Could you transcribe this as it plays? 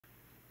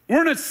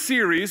We're in a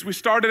series, we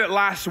started it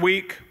last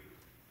week,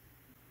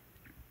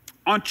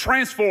 on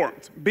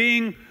transformed,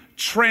 being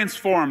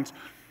transformed.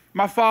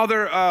 My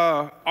father,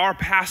 our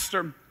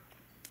pastor,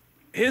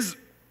 his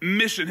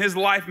mission, his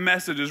life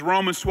message is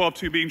Romans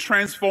 12:2, being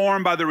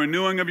transformed by the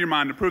renewing of your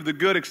mind to prove the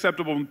good,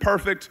 acceptable, and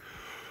perfect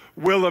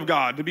will of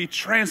God, to be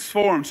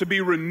transformed, to be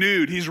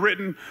renewed. He's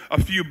written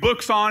a few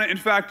books on it. In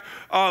fact,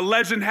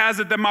 legend has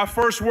it that my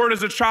first word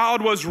as a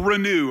child was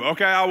renew.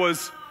 Okay, I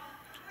was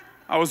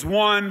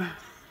one,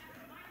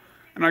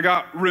 and I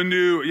got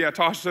renew. Yeah,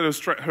 Tasha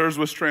said hers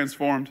was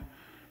transformed,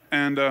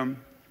 and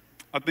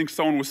I think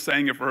someone was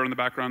saying it for her in the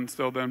background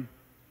still then.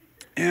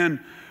 And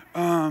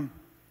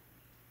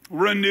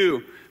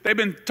renew. They've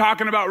been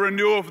talking about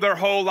renewal for their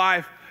whole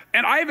life.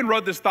 And I even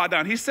wrote this thought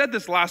down. He said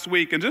this last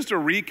week, and just to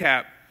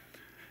recap,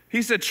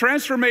 he said,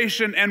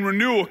 transformation and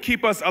renewal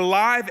keep us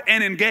alive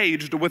and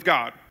engaged with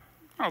God.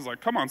 I was like,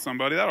 come on,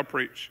 somebody, that'll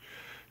preach.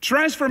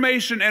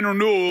 Transformation and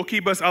renewal will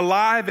keep us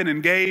alive and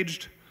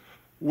engaged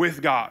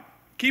with God.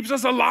 Keeps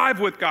us alive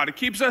with God. It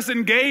keeps us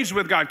engaged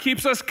with God.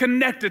 Keeps us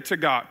connected to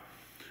God.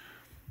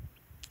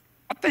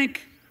 I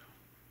think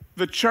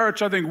the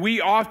church,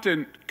 we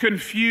often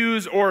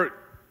confuse or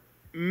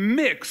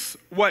mix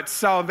what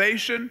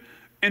salvation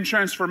and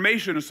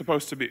transformation is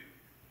supposed to be.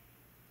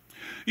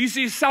 You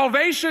see,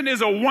 salvation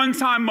is a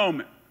one-time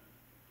moment.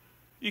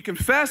 You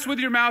confess with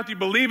your mouth, you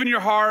believe in your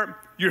heart,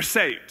 you're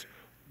saved.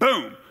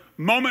 Boom,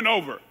 moment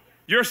over,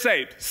 you're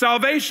saved.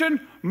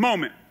 Salvation,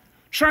 moment.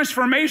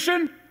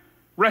 Transformation,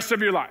 rest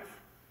of your life.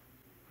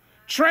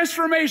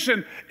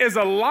 Transformation is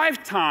a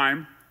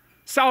lifetime.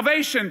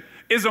 Salvation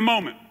is a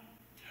moment.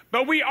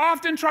 But we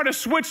often try to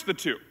switch the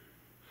two.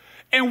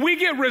 And we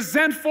get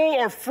resentful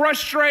or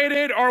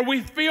frustrated, or we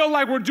feel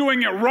like we're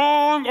doing it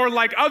wrong, or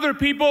like other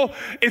people,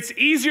 it's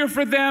easier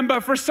for them.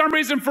 But for some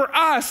reason, for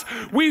us,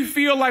 we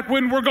feel like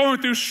when we're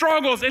going through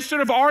struggles, it should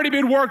have already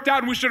been worked out,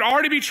 and we should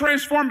already be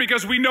transformed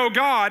because we know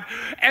God.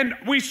 And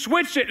we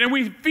switch it, and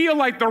we feel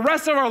like the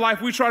rest of our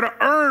life, we try to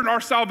earn our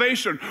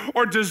salvation,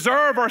 or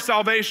deserve our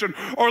salvation,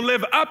 or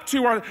live up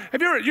to our...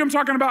 Have you ever, you know what I'm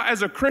talking about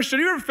as a Christian?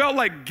 Have you ever felt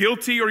like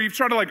guilty, or you've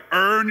tried to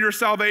earn your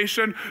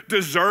salvation,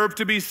 deserve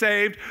to be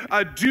saved,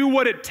 do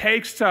what it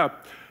takes to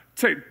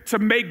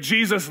make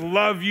Jesus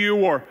love you?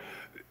 Or,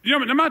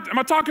 am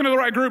I talking to the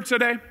right group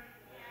today?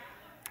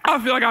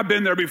 I feel like I've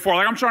been there before.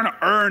 Like I'm trying to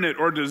earn it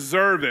or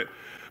deserve it.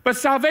 But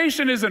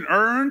salvation isn't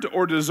earned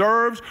or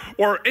deserved,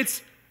 or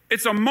it's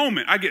a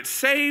moment. I get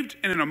saved,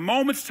 and in a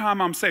moment's time,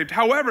 I'm saved.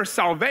 However,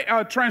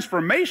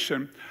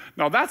 transformation,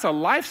 now that's a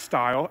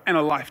lifestyle and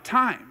a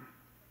lifetime.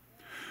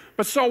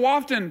 But so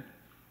often,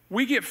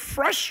 we get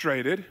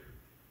frustrated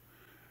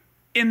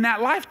in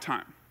that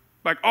lifetime.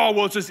 Like, oh,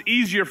 well, it's just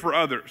easier for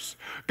others.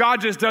 God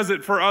just does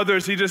it for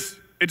others. It just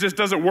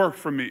doesn't work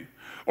for me.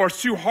 Or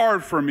it's too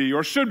hard for me,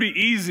 or should be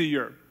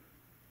easier.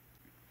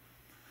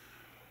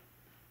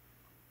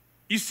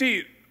 You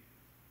see,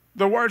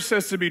 the word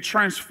says to be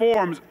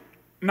transformed,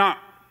 not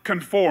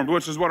conformed,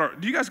 which is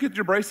do you guys get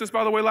your bracelets,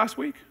 by the way, last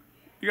week?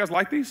 You guys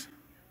like these?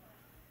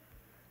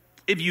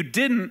 If you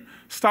didn't,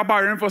 stop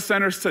by our info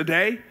centers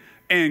today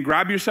and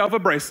grab yourself a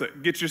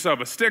bracelet. Get yourself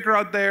a sticker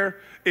out there.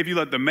 If you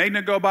let the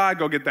magnet go by,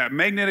 go get that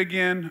magnet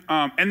again.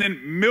 And then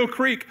Mill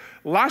Creek,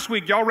 last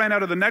week, y'all ran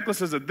out of the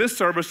necklaces at this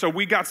service, so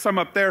we got some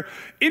up there.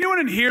 Anyone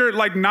in here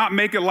not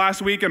make it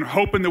last week and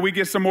hoping that we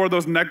get some more of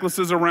those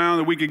necklaces around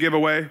that we could give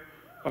away?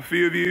 A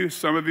few of you,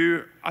 some of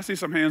you. I see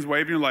some hands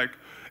waving. You're like,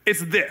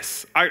 it's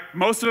this.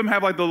 Most of them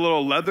have the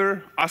little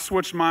leather. I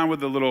switched mine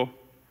with the little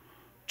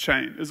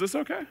chain. Is this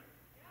okay?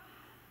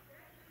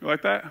 You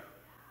like that?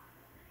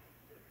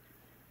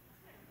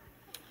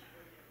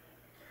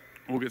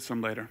 We'll get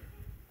some later.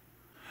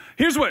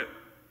 Here's what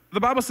the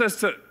Bible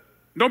says: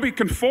 don't be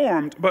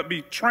conformed, but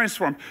be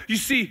transformed. You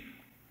see,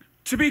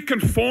 to be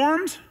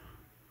conformed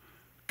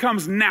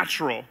comes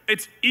natural.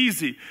 It's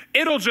easy.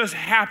 It'll just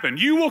happen.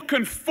 You will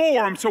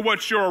conform to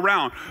what you're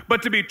around.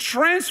 But to be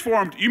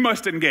transformed, you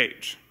must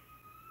engage.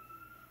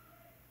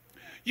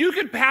 You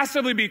can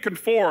passively be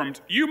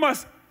conformed. You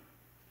must,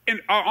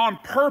 on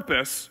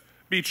purpose,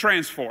 be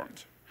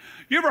transformed.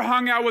 You ever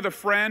hung out with a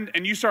friend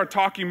and you start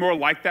talking more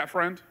like that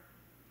friend?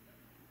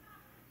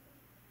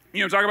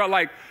 Talk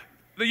about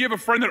you have a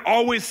friend that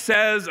always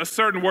says a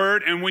certain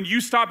word, and when you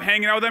stop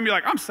hanging out with them, you're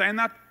like, I'm saying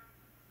that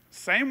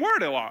same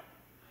word a lot.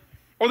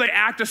 Or they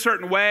act a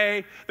certain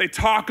way, they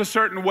talk a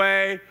certain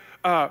way.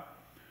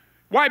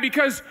 Why?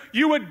 Because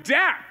you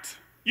adapt.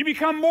 You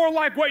become more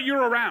like what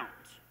you're around.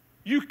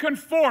 You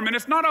conform, and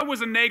it's not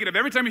always a negative.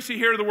 Every time you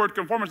hear the word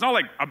conform, it's not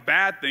like a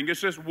bad thing,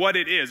 it's just what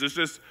it is.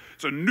 It's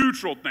a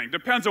neutral thing.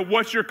 Depends on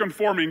what you're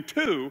conforming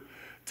to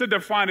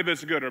define if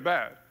it's good or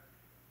bad.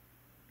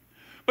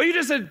 But you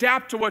just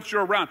adapt to what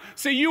you're around.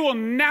 See, you will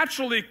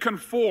naturally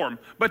conform,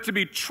 but to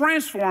be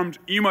transformed,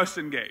 you must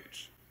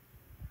engage.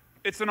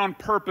 It's an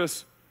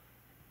on-purpose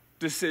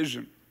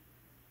decision.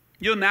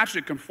 You'll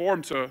naturally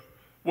conform to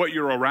what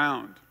you're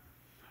around,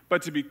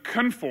 but to be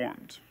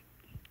conformed,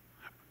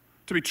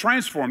 to be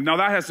transformed, now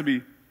that has to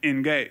be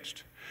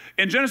engaged.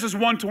 In Genesis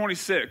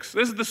 1:26,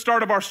 this is the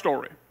start of our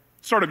story.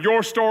 Start of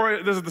your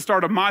story. This is the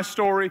start of my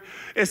story.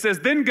 It says,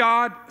 then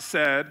God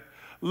said,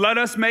 let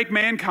us make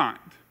mankind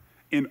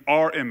in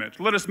our image.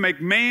 Let us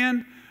make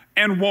man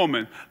and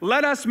woman.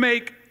 Let us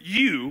make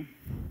you.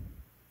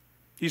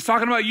 He's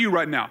talking about you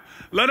right now.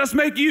 Let us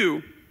make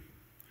you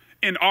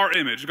in our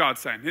image,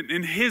 God's saying,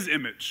 in his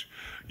image.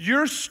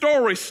 Your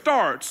story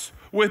starts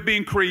with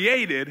being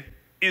created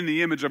in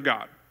the image of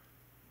God.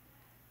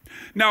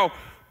 Now,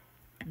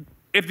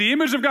 if the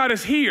image of God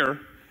is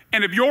here,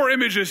 and if your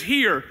image is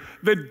here,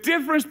 the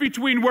difference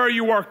between where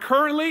you are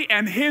currently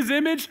and his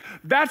image,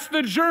 that's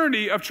the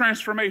journey of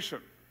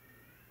transformation.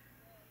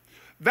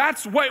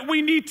 That's what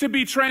we need to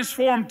be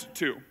transformed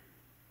to.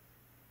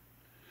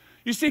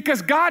 You see,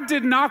 because God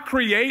did not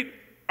create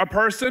a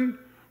person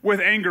with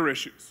anger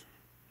issues.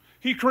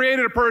 He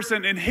created a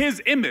person in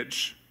his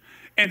image,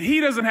 and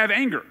he doesn't have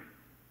anger.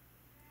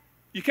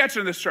 You catch it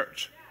in this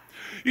church.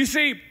 You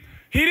see,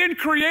 he didn't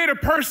create a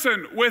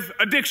person with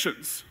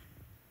addictions.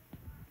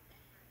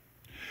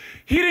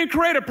 He didn't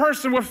create a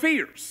person with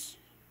fears.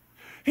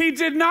 He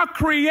did not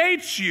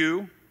create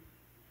you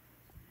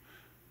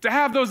to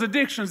have those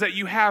addictions that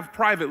you have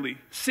privately,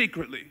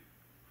 secretly.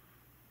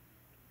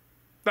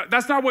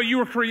 That's not what you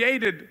were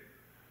created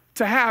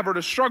to have or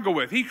to struggle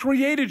with. He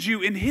created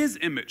you in his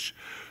image.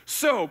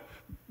 So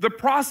the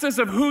process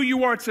of who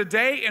you are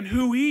today and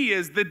who he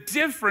is, the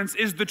difference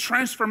is the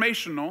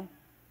transformational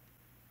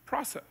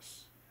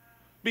process.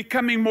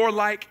 Becoming more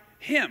like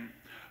him.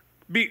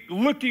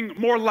 Looking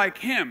more like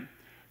him.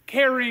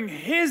 Carrying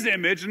his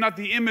image, not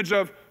the image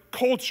of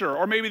culture,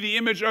 or maybe the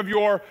image of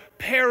your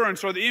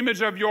parents, or the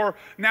image of your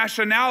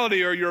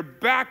nationality, or your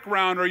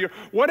background, or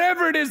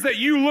whatever it is that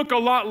you look a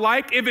lot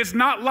like. If it's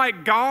not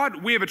like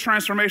God, we have a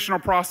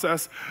transformational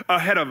process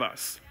ahead of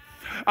us.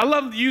 I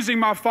love using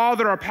my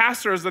father, our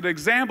pastor, as an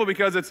example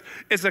because it's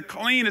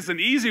an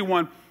easy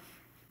one.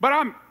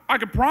 But I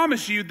can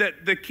promise you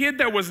that the kid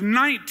that was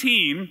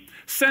 19,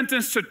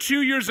 sentenced to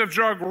 2 years of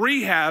drug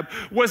rehab,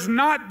 was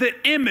not the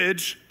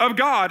image of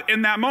God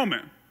in that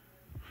moment.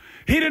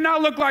 He did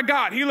not look like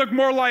God. He looked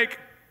more like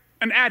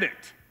an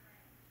addict.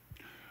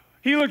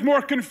 He looked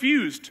more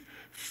confused,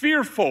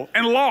 fearful,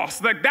 and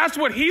lost. Like, that's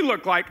what he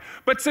looked like.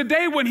 But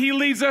today, when he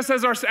leads us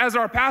as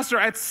our pastor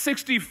at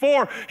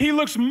 64, he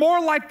looks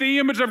more like the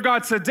image of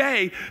God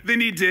today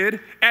than he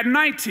did at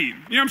 19. You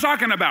know what I'm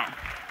talking about?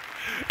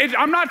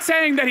 I'm not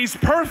saying that he's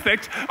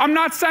perfect. I'm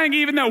not saying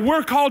even that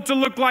we're called to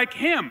look like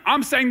him.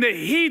 I'm saying that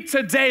he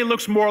today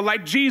looks more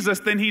like Jesus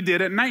than he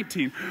did at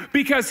 19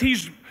 because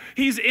he's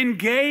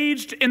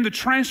engaged in the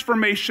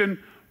transformation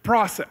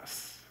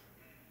process.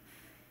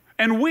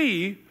 And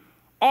we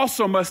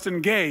also must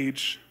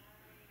engage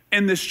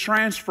in this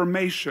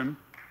transformation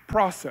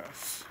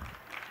process.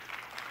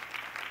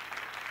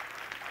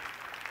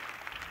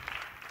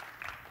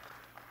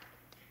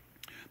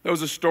 There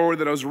was a story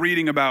that I was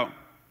reading about,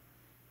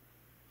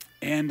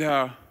 and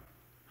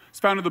it's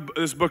found in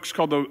this book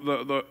called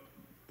The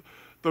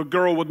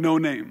Girl with No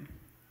Name.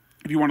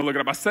 If you want to look it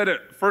up. I said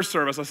it first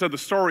service, I said the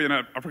story, and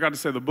I forgot to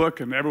say the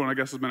book, and everyone, I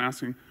guess, has been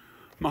asking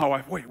my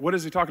wife, wait, what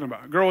is he talking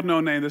about? Girl with No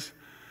Name.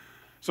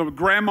 So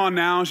grandma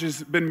now,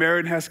 she's been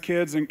married and has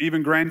kids and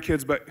even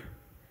grandkids, but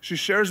she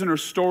shares in her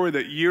story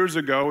that years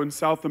ago in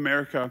South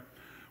America,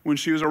 when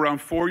she was around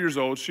 4 years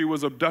old, she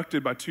was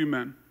abducted by two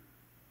men.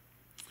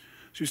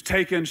 She was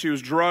taken, she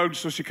was drugged,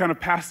 so she kind of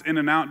passed in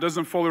and out,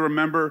 doesn't fully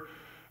remember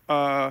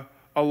a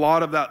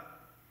lot of that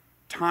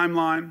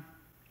timeline.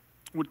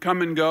 Would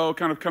come and go,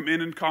 kind of come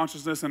in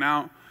consciousness and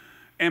out.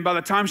 And by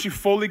the time she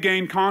fully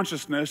gained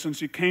consciousness and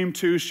she came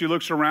to, she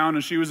looks around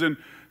and she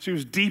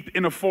was deep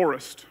in a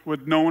forest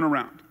with no one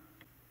around.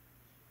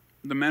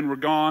 The men were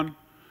gone,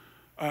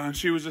 and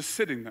she was just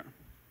sitting there,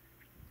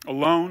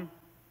 alone,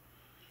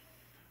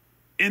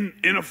 in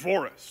a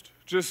forest,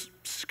 just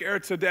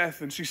scared to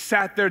death. And she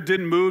sat there,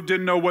 didn't move,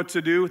 didn't know what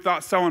to do,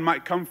 thought someone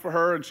might come for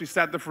her, and she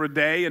sat there for a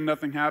day and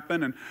nothing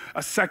happened, and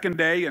a second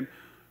day and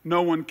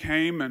no one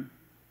came. And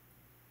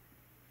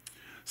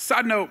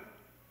side note,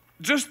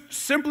 just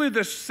simply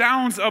the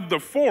sounds of the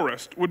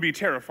forest would be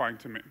terrifying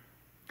to me.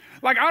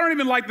 Like, I don't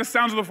even like the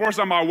sounds of the forest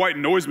on my white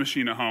noise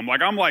machine at home.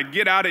 Like, I'm like,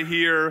 get out of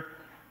here,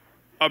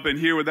 up in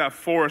here with that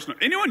forest.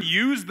 Anyone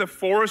use the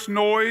forest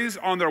noise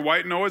on their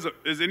white noise?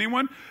 Is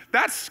anyone?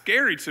 That's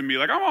scary to me.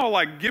 Like, I'm all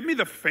like, give me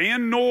the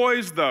fan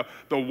noise, the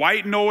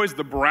white noise,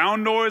 the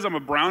brown noise. I'm a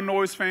brown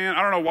noise fan.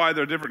 I don't know why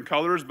they're different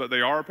colors, but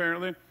they are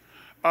apparently.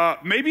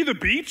 Maybe the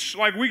beach,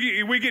 like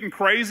we getting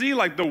crazy,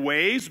 like the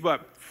waves,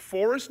 but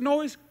forest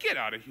noise, get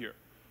out of here.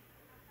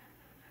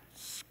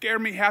 Scare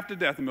me half to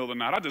death in the middle of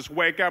the night. I just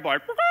wake up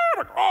like,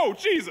 oh,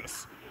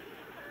 Jesus.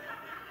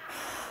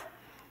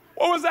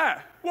 What was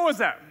that? What was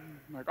that?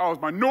 I'm like, oh,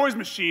 it's my noise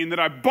machine that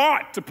I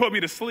bought to put me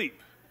to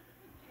sleep.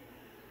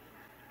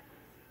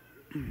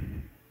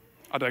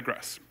 I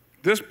digress.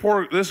 This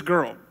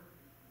girl,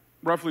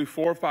 roughly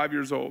 4 or 5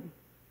 years old,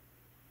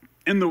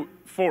 in the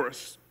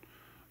forest,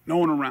 no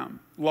one around,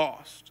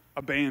 lost,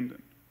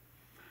 abandoned.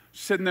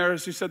 Sitting there,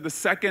 she said,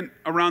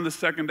 around the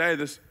second day,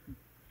 this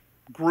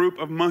group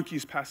of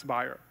monkeys passed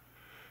by her,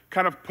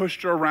 kind of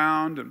pushed her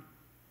around and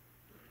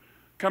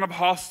kind of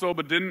hostile,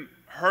 but didn't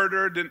hurt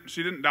her.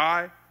 She didn't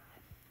die.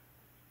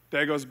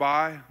 Day goes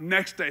by.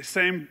 Next day,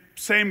 same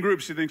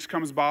group she thinks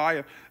comes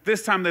by.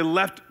 This time they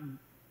left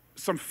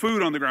some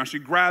food on the ground. She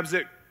grabs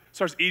it,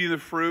 starts eating the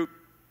fruit.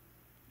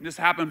 And this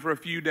happened for a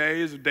few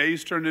days.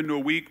 Days turned into a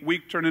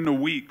week turned into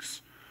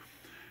weeks.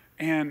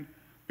 And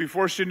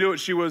before she knew it,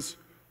 she was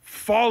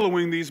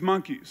following these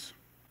monkeys.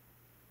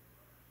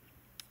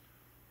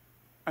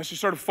 As she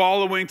started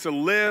following to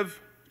live,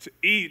 to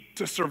eat,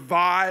 to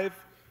survive.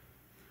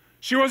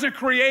 She wasn't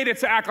created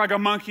to act like a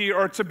monkey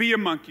or to be a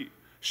monkey.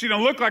 She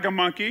didn't look like a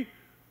monkey.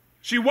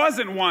 She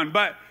wasn't one.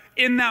 But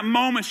in that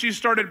moment, she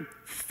started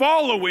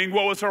following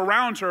what was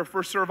around her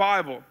for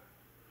survival.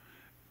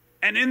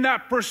 And in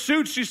that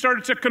pursuit, she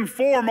started to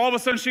conform. All of a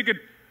sudden, she could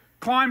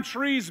climb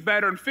trees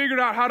better and figured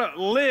out how to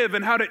live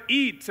and how to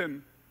eat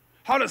and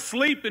how to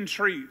sleep in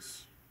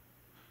trees.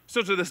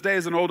 Still to this day,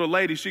 as an older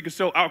lady, she can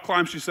still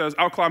outclimb, she says,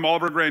 outclimb all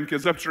of her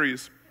grandkids up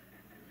trees.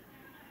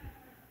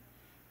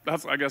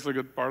 That's, I guess, a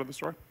good part of the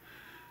story.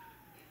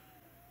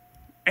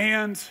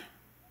 And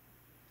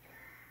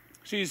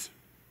she's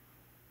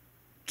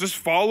just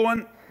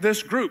following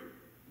this group.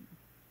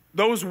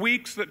 Those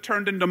weeks that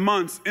turned into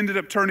months ended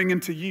up turning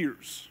into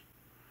years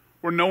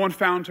where no one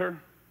found her,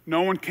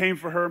 no one came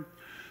for her.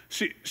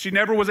 She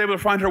never was able to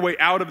find her way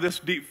out of this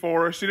deep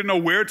forest. She didn't know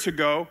where to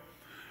go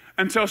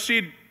until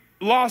she'd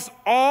lost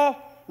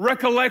all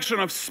recollection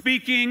of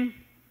speaking,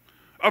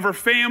 of her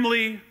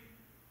family,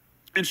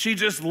 and she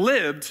just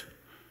lived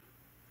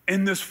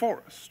in this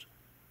forest.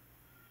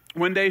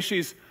 One day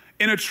she's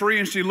in a tree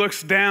and she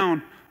looks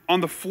down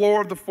on the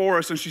floor of the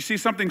forest and she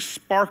sees something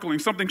sparkling,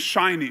 something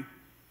shiny.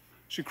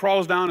 She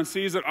crawls down and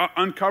sees it,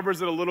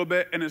 uncovers it a little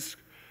bit, and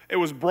it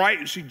was bright,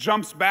 and she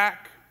jumps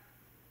back,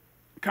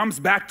 comes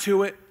back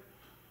to it,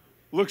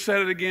 looks at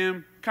it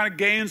again, kind of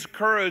gains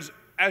courage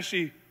as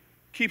she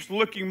keeps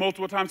looking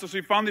multiple times. So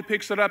she finally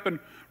picks it up and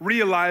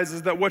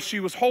realizes that what she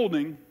was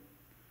holding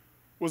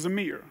was a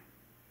mirror.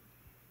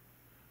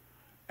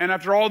 And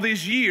after all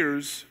these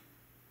years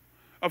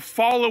of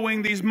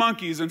following these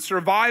monkeys and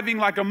surviving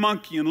like a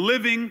monkey and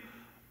living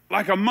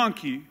like a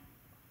monkey,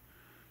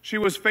 she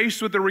was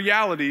faced with the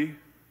reality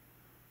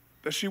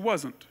that she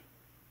wasn't.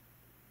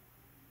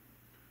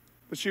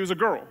 That she was a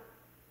girl.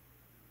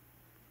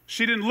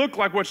 She didn't look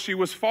like what she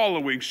was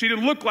following. She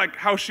didn't look like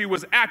how she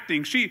was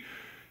acting. She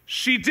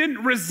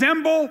didn't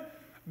resemble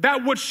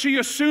that what she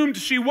assumed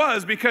she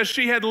was because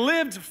she had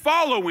lived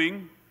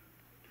following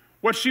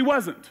what she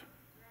wasn't.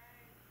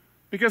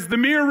 Because the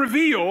mirror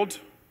revealed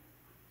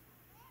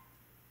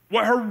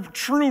what her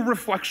true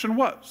reflection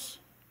was.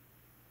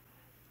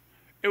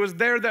 It was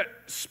there that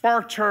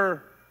sparked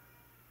her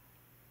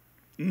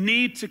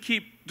need to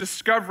keep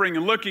discovering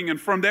and looking, and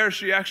from there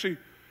she actually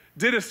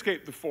did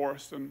escape the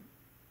forest and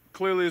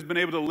clearly has been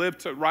able to live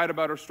to write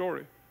about her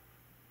story.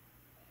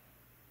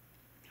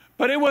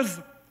 But it was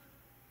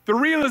the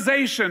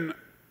realization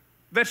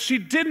that she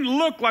didn't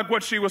look like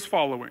what she was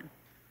following.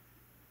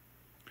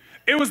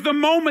 It was the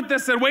moment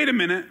that said, wait a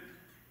minute,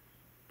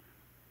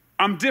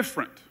 I'm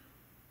different.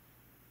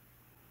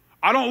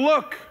 I don't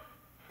look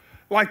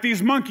like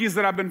these monkeys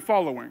that I've been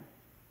following.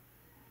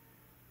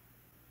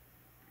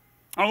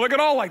 I don't look at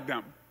all like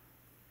them.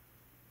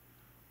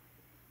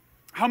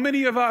 How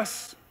many of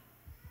us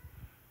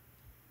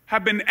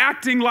have been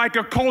acting like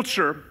a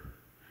culture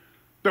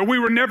that we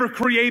were never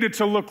created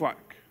to look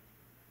like?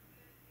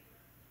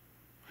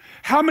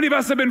 How many of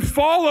us have been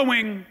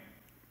following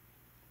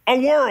a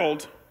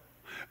world,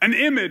 an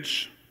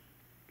image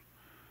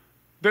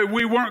that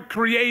we weren't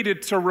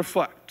created to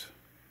reflect?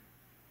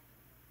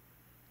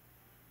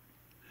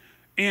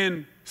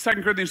 In 2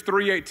 Corinthians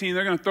 3:18,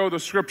 they're going to throw the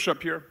scripture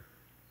up here.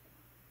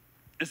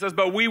 It says,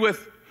 but we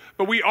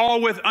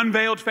all with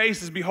unveiled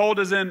faces behold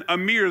as in a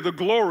mirror the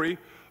glory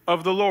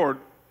of the Lord.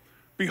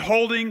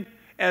 Beholding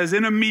as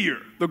in a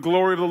mirror the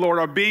glory of the Lord,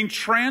 are being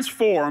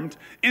transformed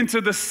into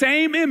the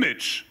same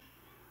image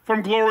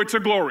from glory to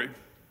glory.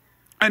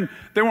 And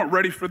they weren't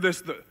ready for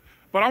this,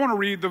 but I want to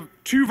read the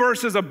two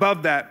verses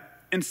above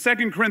that. In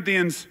 2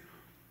 Corinthians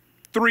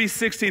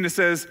 3:16, it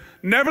says,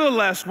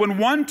 nevertheless, when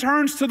one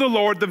turns to the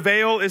Lord, the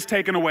veil is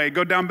taken away.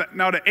 Go down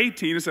now to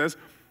 18, it says,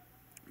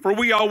 for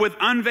we all with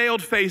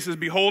unveiled faces,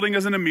 beholding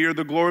as in a mirror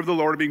the glory of the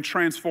Lord, are being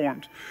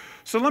transformed.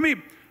 So let me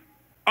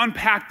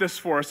unpack this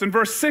for us. In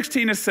verse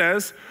 16, it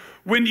says,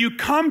 when you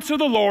come to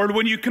the Lord,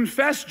 when you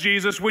confess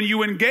Jesus, when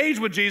you engage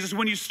with Jesus,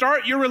 when you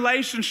start your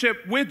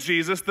relationship with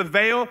Jesus, the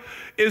veil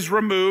is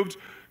removed.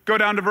 Go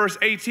down to verse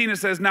 18, it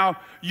says, now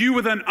you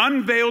with an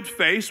unveiled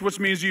face, which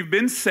means you've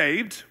been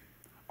saved,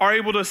 are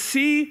able to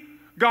see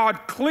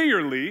God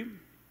clearly.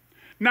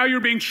 Now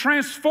you're being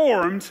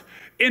transformed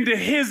into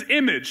his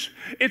image.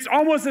 It's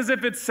almost as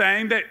if it's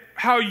saying that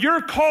how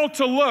you're called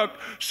to look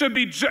should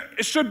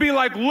be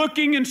like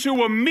looking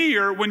into a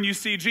mirror when you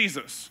see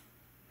Jesus.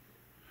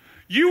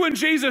 You and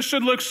Jesus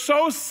should look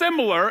so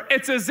similar,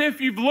 it's as if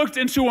you've looked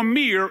into a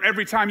mirror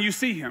every time you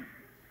see him.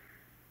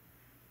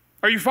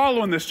 Are you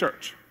following this,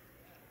 church?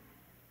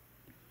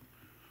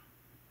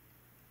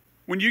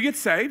 When you get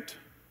saved,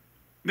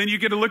 then you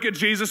get to look at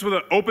Jesus with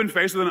an open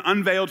face, with an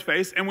unveiled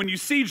face. And when you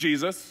see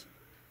Jesus,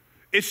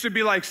 it should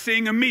be like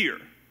seeing a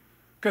mirror,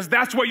 because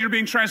that's what you're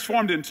being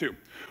transformed into.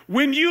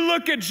 When you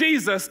look at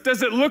Jesus,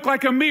 does it look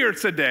like a mirror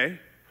today?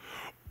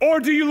 Or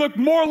do you look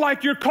more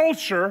like your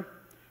culture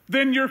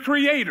than your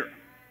creator?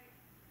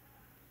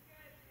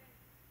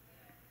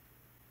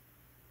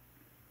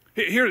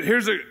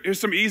 Here's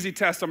some easy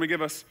tests I'm going to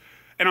give us.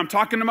 And I'm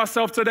talking to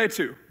myself today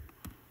too.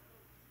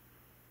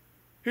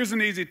 Here's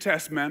an easy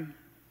test, men.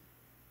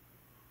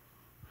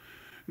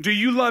 Do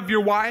you love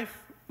your wife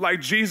like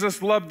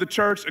Jesus loved the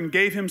church and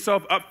gave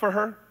himself up for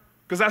her?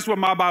 Because that's what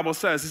my Bible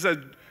says.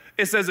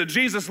 It says that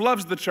Jesus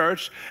loves the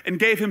church and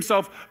gave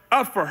himself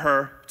up for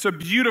her to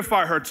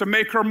beautify her, to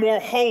make her more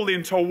holy,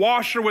 and to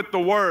wash her with the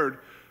word.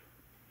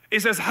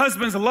 It says,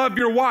 husbands, love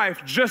your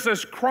wife just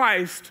as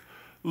Christ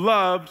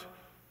loved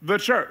the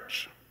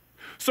church.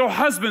 So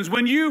husbands,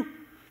 when you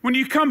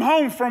come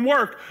home from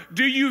work,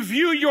 do you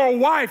view your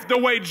wife the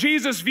way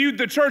Jesus viewed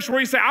the church, where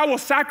he said, I will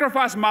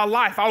sacrifice my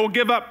life. I will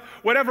give up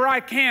whatever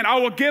I can. I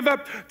will give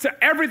up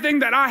to everything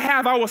that I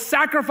have. I will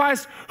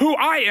sacrifice who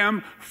I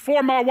am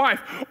for my wife.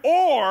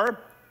 Or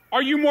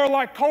are you more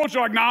like culture,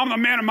 like, nah, I'm the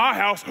man of my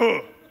house.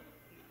 Huh.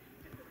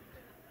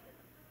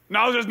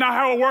 No, that's not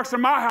how it works in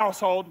my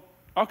household.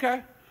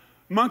 Okay.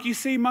 Monkey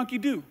see, monkey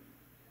do.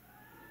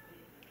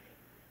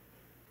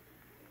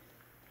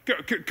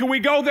 Can we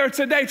go there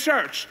today,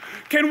 church?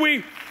 Can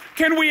we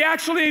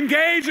actually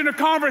engage in a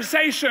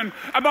conversation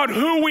about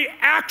who we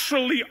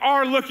actually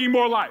are looking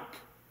more like?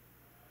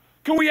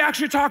 Can we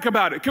actually talk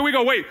about it? Can we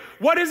go, wait,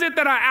 what is it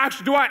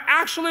that do I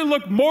actually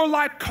look more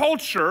like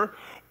culture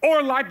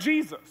or like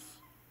Jesus?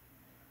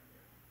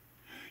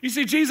 You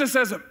see, Jesus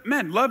says,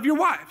 men, love your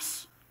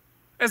wives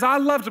as I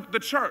loved the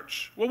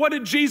church. Well, what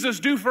did Jesus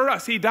do for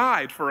us? He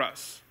died for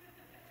us.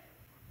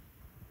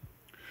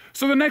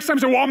 So the next time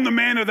you say, well, I'm the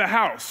man of the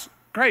house.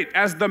 Great.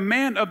 As the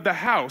man of the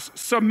house,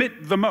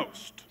 submit the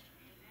most.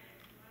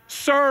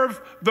 Serve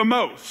the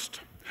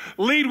most.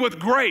 Lead with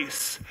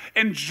grace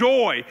and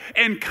joy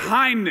and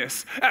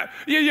kindness.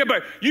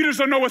 But you just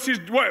don't know what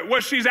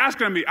she's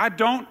asking of me. I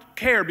don't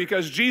care,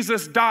 because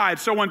Jesus died.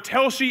 So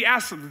until she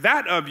asks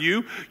that of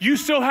you, you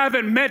still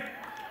haven't met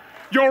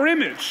your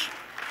image.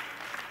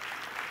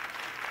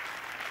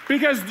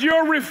 Because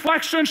your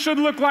reflection should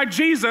look like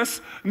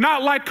Jesus,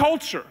 not like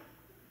culture.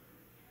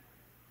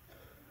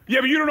 Yeah,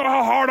 but you don't know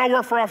how hard I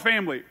work for our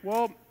family.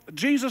 Well,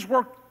 Jesus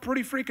worked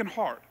pretty freaking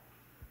hard.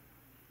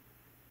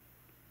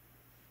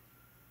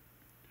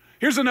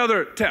 Here's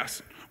another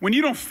test. When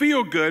you don't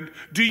feel good,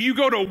 do you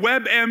go to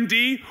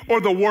WebMD or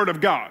the Word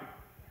of God?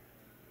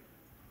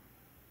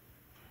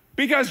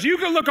 Because you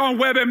can look on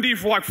WebMD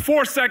for like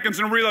 4 seconds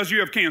and realize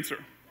you have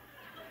cancer.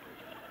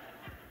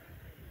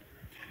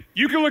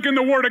 You can look in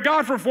the Word of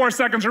God for 4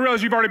 seconds and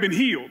realize you've already been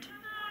healed.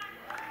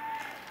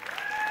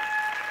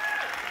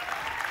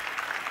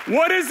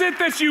 What is it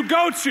that you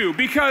go to?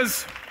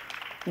 Because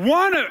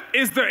one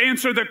is the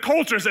answer that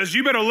culture says,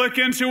 you better look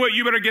into it,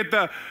 you better get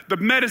the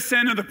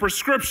medicine and the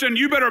prescription,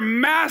 you better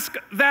mask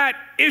that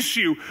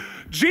issue.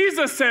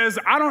 Jesus says,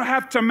 I don't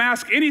have to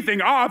mask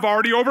anything. I've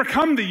already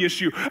overcome the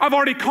issue. I've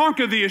already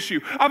conquered the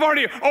issue. I've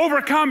already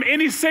overcome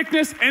any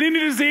sickness and any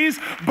disease.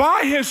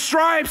 By his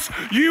stripes,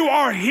 you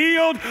are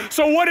healed.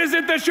 So what is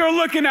it that you're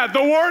looking at?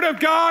 The Word of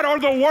God or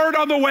the word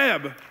on the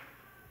web?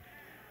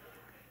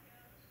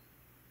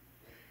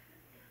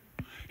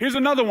 Here's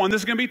another one.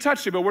 This is going to be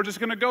touchy, but we're just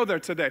going to go there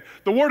today.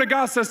 The Word of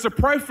God says to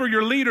pray for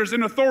your leaders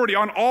in authority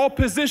on all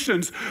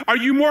positions. Are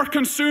you more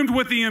consumed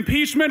with the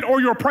impeachment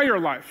or your prayer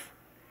life?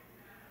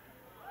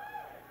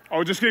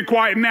 Oh, just get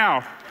quiet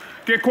now.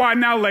 Get quiet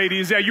now,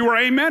 ladies. Yeah, you were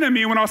amening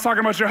me when I was talking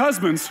about your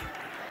husbands.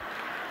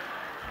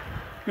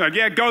 You're like,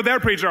 yeah, go there,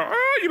 preacher.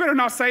 Oh, you better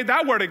not say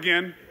that word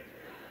again.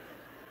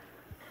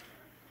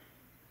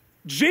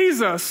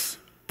 Jesus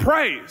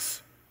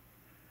prays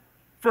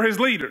for his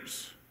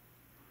leaders.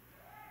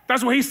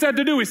 That's what he said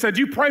to do. He said,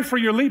 you pray for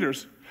your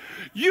leaders.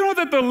 You know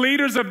that the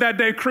leaders of that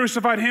day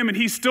crucified him and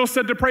he still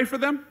said to pray for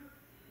them?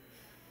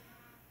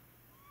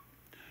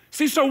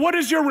 See, so what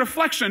is your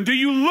reflection? Do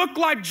you look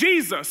like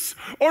Jesus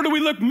or do we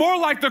look more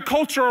like the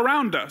culture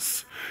around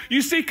us?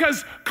 You see,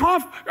 because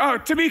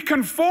to be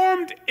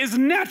conformed is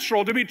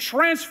natural. To be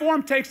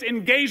transformed takes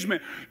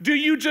engagement. Do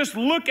you just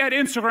look at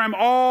Instagram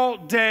all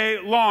day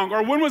long?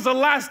 Or when was the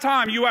last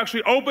time you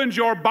actually opened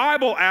your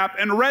Bible app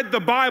and read the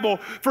Bible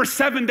for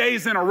 7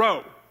 days in a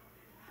row?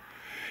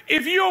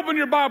 If you open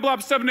your Bible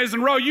up 7 days in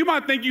a row, you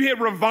might think you hit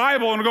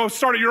revival and go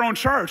start your own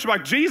church. You're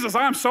like, Jesus,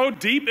 I'm so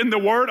deep in the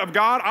Word of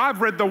God.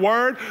 I've read the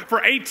Word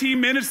for 18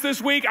 minutes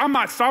this week. I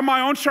might start my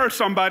own church,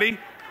 somebody.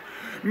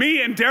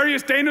 Me and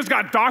Darius Daniels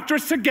got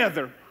doctorates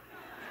together.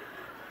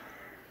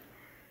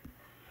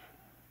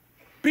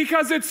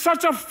 Because it's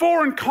such a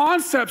foreign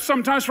concept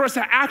sometimes for us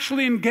to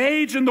actually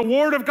engage in the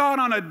Word of God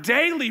on a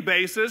daily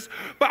basis.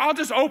 But I'll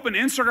just open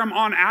Instagram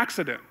on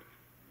accident.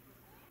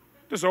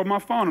 Just open my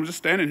phone. I'm just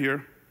standing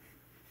here.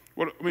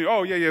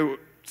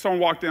 Someone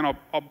walked in.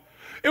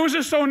 It was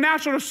just so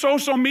natural to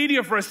social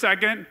media for a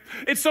second.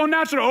 It's so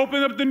natural to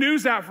open up the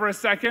news app for a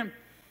second.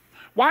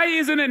 Why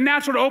isn't it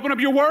natural to open up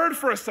your word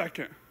for a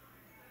second?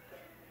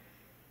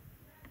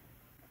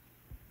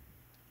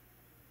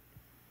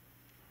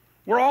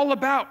 We're all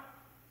about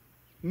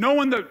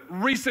knowing the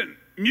recent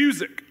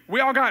music.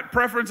 We all got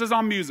preferences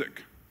on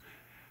music.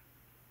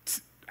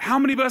 How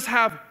many of us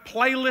have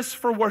playlists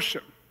for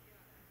worship?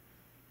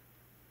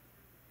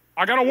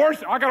 I got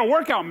a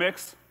workout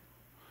mix.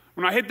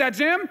 When I hit that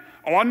gym,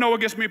 I know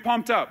what gets me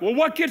pumped up. Well,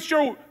 what gets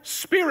your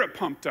spirit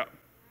pumped up?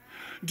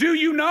 Do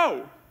you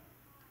know?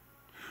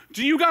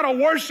 Do you got a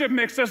worship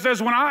mix that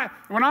says when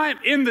I'm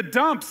in the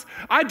dumps,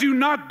 I do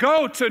not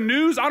go to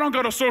news, I don't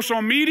go to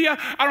social media,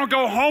 I don't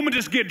go home and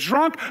just get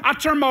drunk. I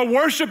turn my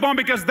worship on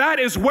because that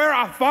is where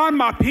I find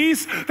my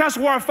peace. That's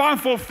where I find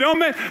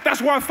fulfillment.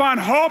 That's where I find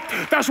hope.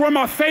 That's where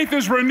my faith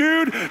is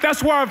renewed.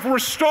 That's where I've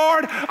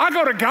restored. I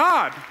go to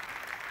God.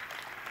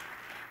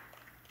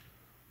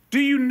 Do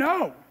you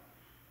know?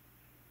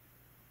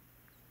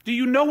 Do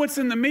you know what's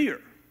in the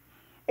mirror?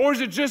 Or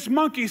is it just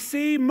monkey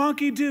see,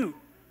 monkey do?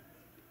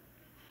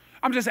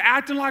 I'm just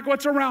acting like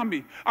what's around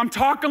me. I'm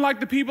talking like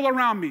the people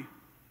around me.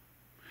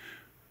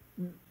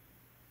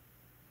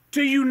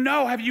 Do you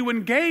know, have you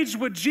engaged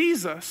with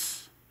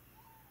Jesus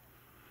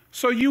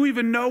so you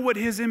even know what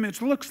his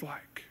image looks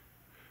like?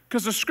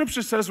 Because the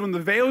scripture says when the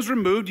veil is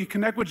removed, you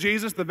connect with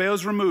Jesus, the veil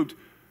is removed.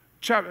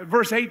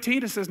 Verse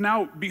 18, it says,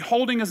 now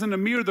beholding as in a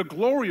mirror the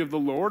glory of the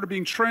Lord,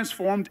 being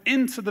transformed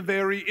into the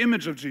very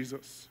image of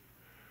Jesus.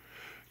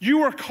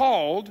 You are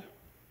called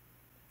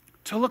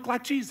to look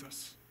like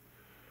Jesus.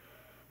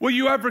 Will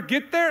you ever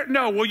get there?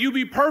 No. Will you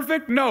be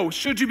perfect? No.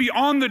 Should you be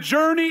on the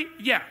journey?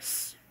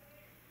 Yes.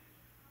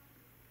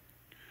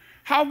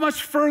 How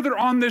much further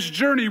on this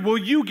journey will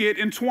you get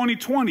in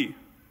 2020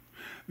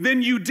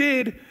 than you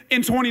did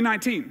in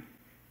 2019?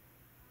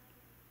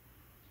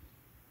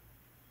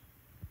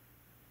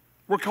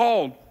 We're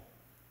called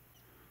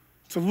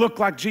to look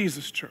like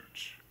Jesus,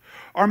 church.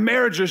 Our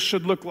marriages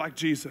should look like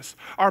Jesus.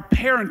 Our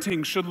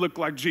parenting should look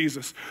like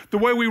Jesus. The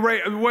way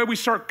we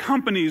start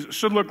companies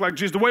should look like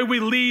Jesus. The way we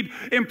lead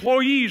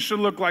employees should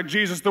look like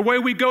Jesus. The way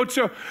we go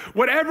to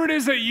whatever it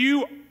is that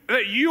you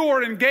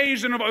are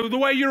engaged in, the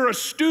way you're a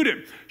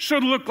student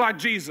should look like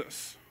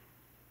Jesus.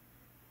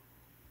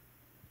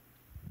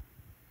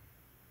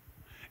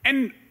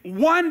 And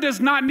one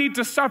does not need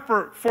to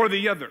suffer for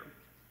the other.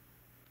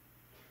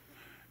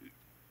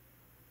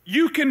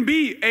 You can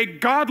be a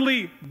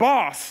godly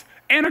boss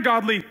and a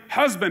godly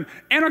husband,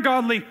 and a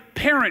godly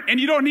parent, and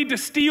you don't need to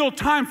steal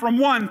time from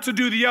one to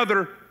do the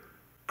other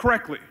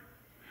correctly.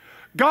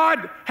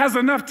 God has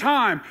enough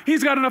time.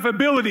 He's got enough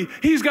ability.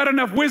 He's got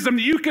enough wisdom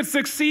that you could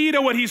succeed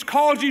at what he's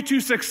called you to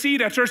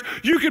succeed at, church.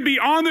 You could be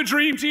on the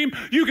dream team.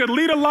 You could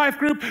lead a life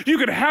group. You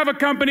could have a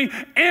company,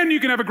 and you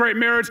can have a great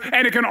marriage,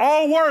 and it can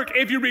all work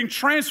if you're being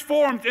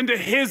transformed into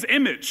his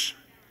image.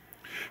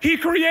 He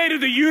created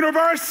the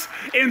universe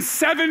in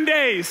 7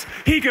 days.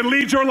 He can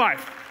lead your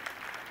life.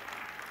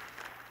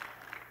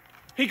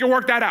 He can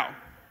work that out.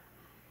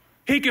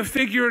 He can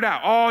figure it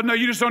out. Oh, no,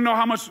 you just don't know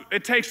how much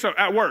it takes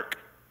at work.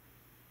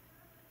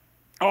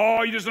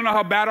 Oh, you just don't know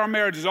how bad our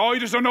marriage is. Oh, you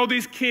just don't know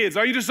these kids.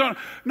 Oh, you just don't.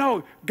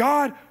 No,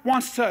 God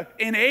wants to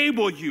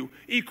enable you,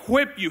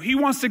 equip you. He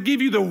wants to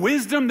give you the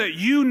wisdom that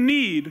you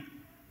need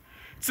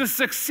to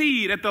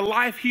succeed at the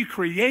life he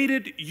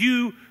created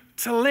you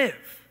to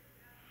live.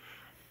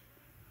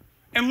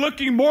 And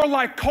looking more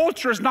like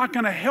culture is not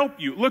going to help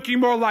you. Looking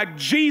more like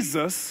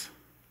Jesus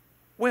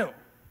will.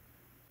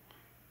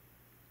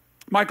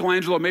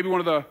 Michelangelo, maybe one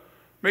of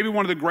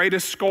the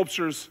greatest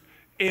sculptors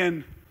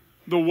in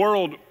the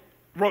world,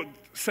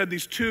 said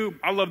these two,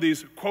 I love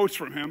these quotes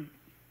from him.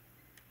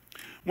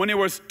 When he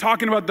was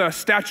talking about the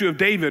statue of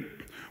David,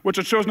 which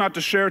I chose not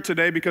to share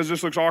today because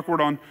this looks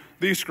awkward on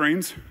these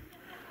screens.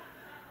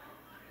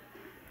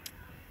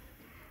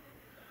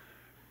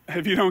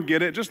 If you don't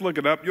get it, just look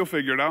it up. You'll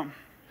figure it out.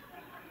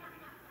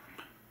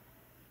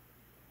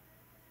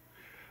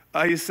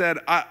 He said,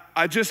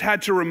 I just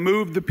had to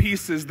remove the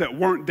pieces that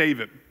weren't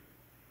David.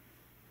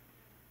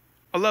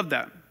 I love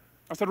that.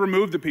 I said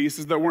remove the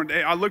pieces that weren't.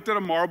 I looked at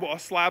a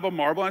slab of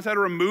marble, and I said to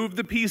remove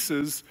the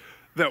pieces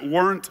that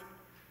weren't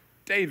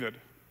David.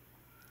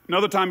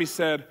 Another time he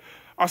said,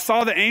 I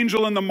saw the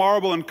angel in the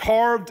marble and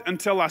carved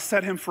until I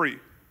set him free.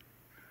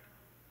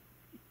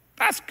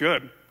 That's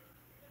good.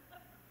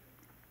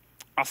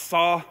 I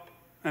saw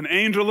an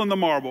angel in the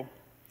marble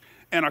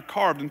and I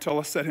carved until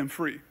I set him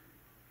free.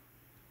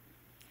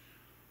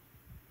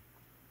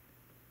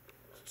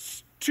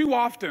 Too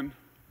often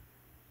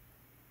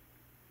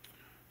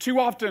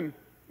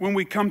when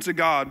we come to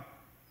God,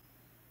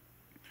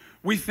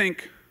 we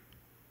think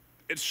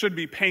it should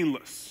be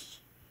painless.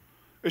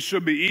 It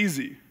should be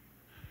easy.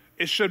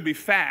 It should be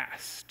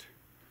fast.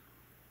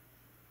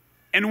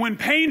 And when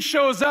pain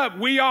shows up,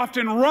 we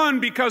often run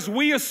because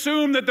we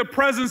assume that the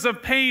presence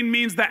of pain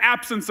means the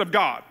absence of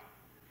God.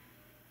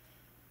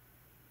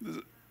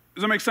 Does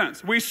that make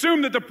sense? We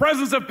assume that the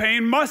presence of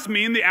pain must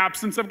mean the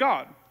absence of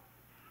God.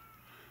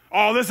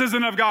 Oh, this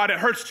isn't of God. It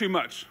hurts too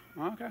much.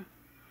 Okay.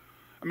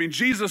 I mean,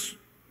 Jesus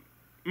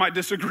might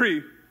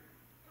disagree.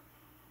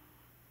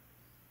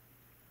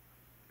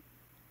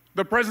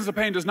 The presence of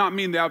pain does not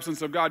mean the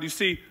absence of God. You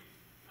see,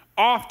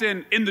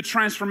 often in the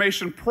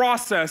transformation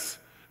process,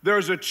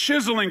 there's a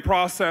chiseling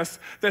process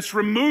that's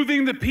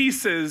removing the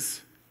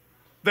pieces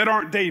that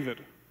aren't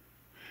David.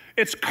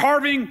 It's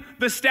carving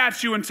the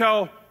statue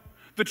until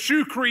the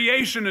true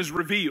creation is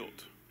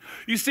revealed.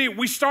 You see,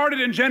 we started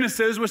in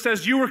Genesis, which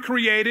says you were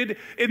created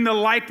in the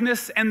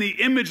likeness and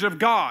the image of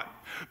God.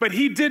 But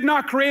he did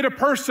not create a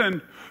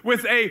person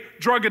with a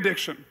drug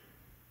addiction,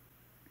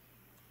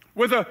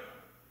 with a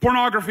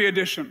pornography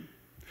addiction.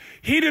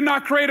 He did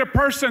not create a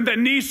person that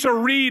needs to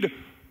read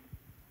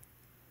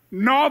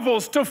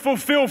novels to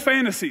fulfill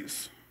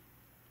fantasies.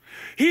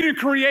 He didn't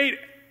create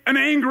an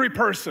angry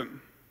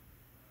person.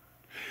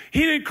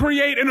 He didn't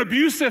create an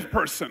abusive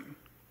person.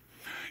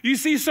 You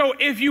see, so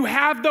if you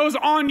have those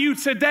on you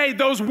today,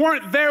 those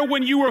weren't there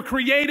when you were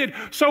created.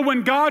 So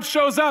when God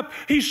shows up,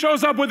 he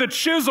shows up with a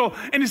chisel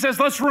and he says,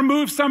 let's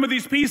remove some of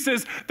these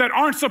pieces that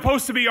aren't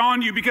supposed to be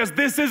on you because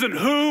this isn't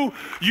who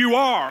you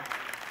are.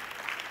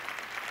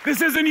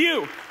 This isn't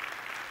you.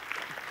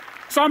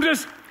 So I'm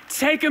just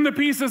taking the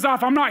pieces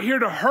off. I'm not here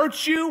to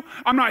hurt you.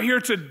 I'm not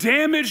here to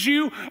damage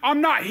you. I'm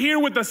not here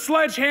with a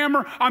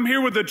sledgehammer. I'm here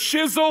with a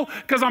chisel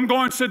because I'm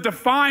going to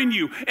define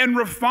you and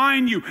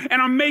refine you. And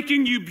I'm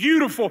making you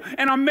beautiful.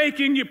 And I'm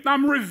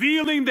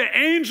revealing the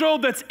angel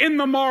that's in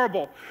the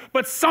marble.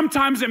 But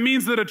sometimes it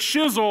means that a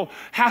chisel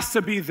has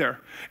to be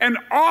there. And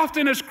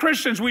often as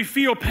Christians, we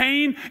feel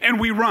pain and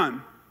we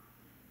run.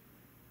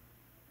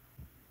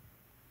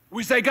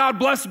 We say, God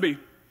bless me.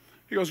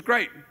 He goes,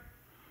 great.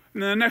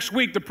 And then the next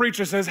week, the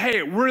preacher says, hey,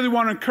 I really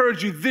want to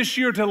encourage you this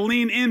year to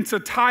lean into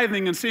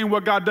tithing and seeing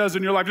what God does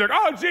in your life. You're like,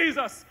 oh,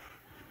 Jesus.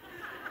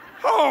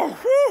 Oh,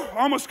 whew,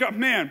 almost got,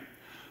 man.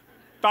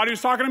 Thought he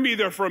was talking to me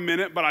there for a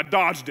minute, but I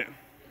dodged it.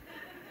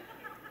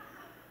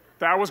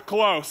 That was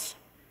close.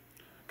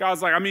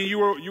 God's like, I mean, you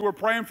were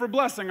praying for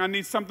blessing. I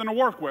need something to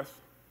work with.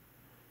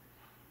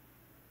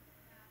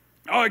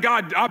 Oh,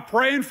 God, I'm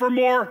praying for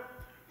more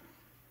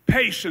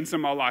patience in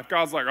my life.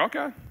 God's like,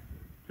 okay,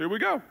 here we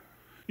go.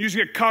 You just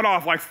get cut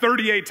off like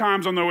 38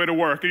 times on the way to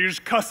work, and you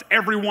just cuss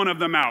every one of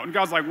them out. And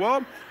God's like,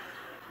 well,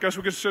 guess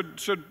we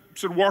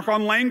should work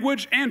on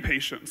language and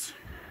patience.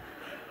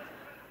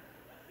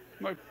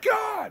 I'm like,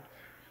 God.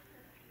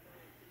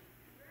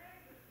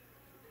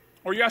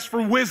 Or you ask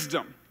for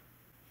wisdom.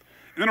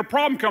 And then a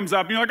problem comes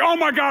up, and you're like, oh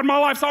my God, my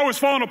life's always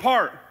falling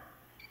apart.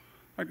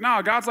 Like,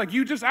 no, God's like,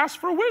 you just asked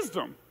for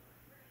wisdom.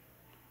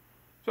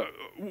 So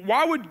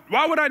why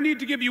would I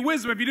need to give you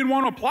wisdom if you didn't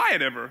want to apply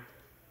it ever?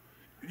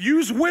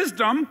 Use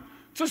wisdom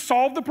to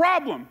solve the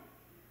problem.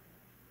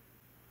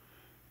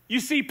 You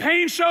see,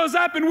 pain shows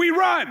up and we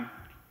run.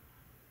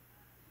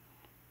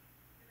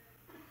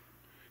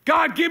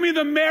 God, give me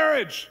the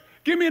marriage.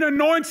 Give me an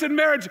anointed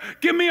marriage.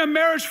 Give me a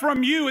marriage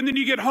from you. And then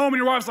you get home and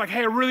your wife's like,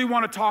 hey, I really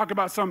want to talk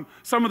about some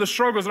of the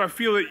struggles that I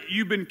feel that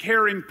you've been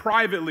carrying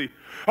privately.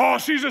 Oh,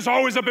 she's just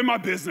always up in my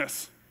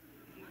business.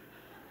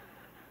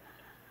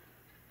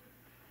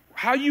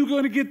 How are you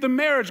going to get the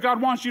marriage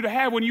God wants you to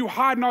have when you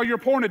hide all your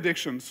porn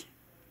addictions?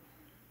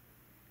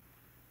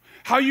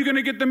 How are you going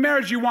to get the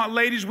marriage you want,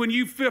 ladies, when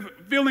you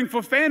feeling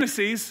for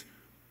fantasies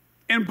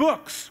in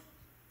books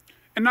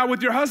and not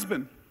with your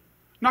husband,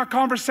 not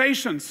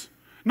conversations,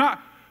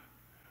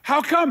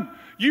 how come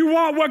you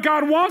want what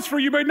God wants for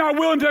you but not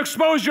willing to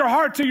expose your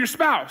heart to your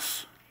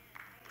spouse?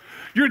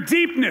 Your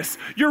deepness,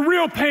 your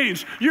real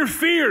pains, your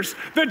fears,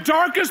 the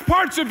darkest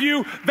parts of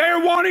you,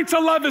 they're wanting to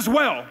love as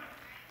well.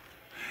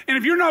 And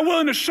if you're not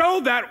willing to show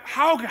that,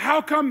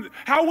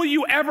 how will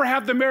you ever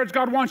have the marriage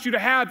God wants you to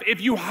have if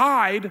you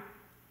hide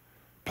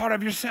part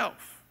of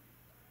yourself?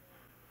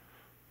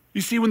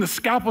 You see, when the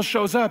scalpel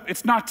shows up,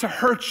 it's not to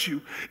hurt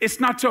you. It's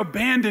not to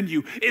abandon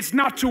you. It's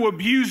not to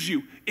abuse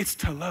you. It's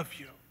to love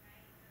you.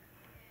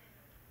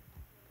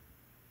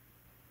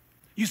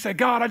 You say,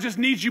 God, I just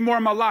need you more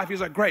in my life.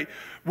 He's like, great.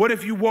 What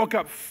if you woke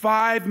up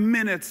 5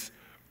 minutes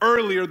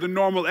earlier than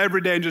normal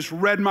every day and just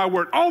read my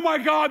word? Oh my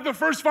God, the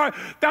first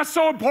 5, that's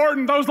so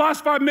important. Those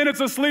last 5 minutes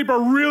of sleep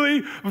are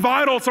really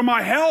vital to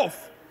my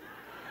health.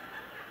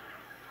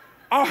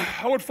 Oh,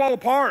 I would fall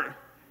apart.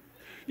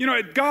 You know,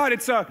 God,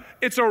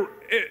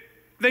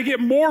 they get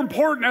more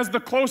important as the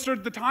closer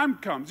the time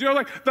comes. You know,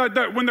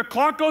 like when the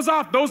clock goes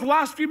off, those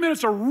last few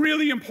minutes are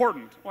really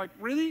important. Like,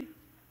 really?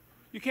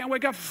 You can't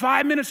wake up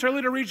 5 minutes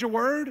early to read your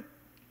word?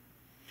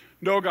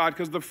 No, God,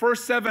 because the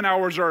first 7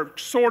 hours are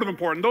sort of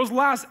important. Those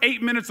last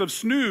 8 minutes of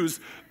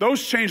snooze,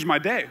 those changed my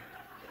day.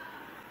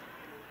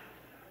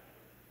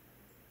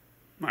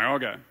 I'm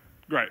like, okay,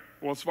 great.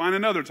 Well, let's find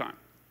another time.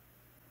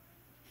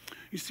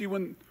 You see,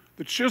 when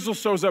the chisel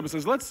shows up and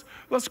says, let's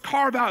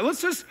carve out,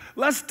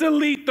 let's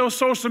delete those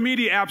social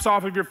media apps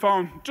off of your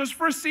phone just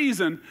for a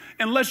season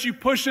unless you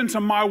push into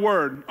my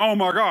word. Oh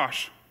my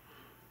gosh.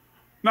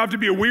 Not to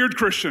be a weird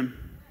Christian.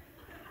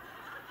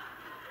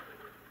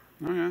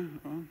 Okay,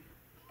 well.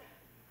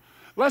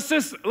 Let's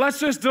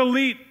just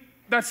delete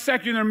that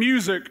secular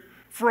music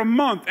for a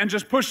month and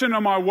just push into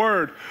my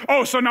word.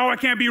 Oh, so now I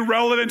can't be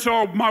relevant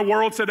to my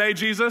world today,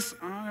 Jesus?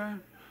 Okay.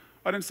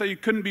 I didn't say you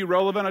couldn't be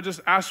relevant. I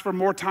just asked for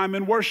more time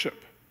in worship.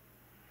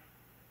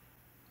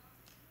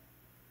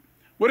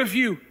 What if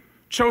you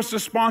chose to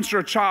sponsor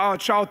a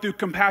child through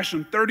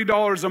compassion,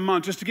 $30 a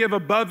month, just to give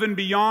above and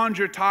beyond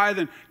your tithe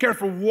and care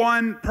for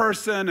one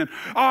person, and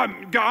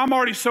God, I'm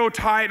already so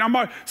tight,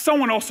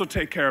 someone else will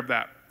take care of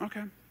that.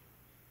 Okay.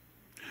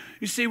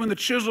 You see, when the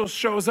chisel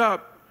shows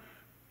up,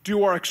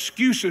 do our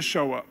excuses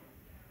show up?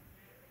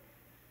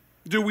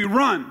 Do we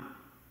run?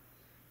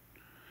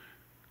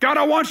 God,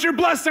 I want your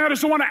blessing, I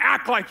just don't want to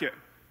act like it.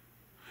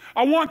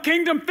 I want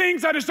kingdom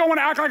things, I just don't want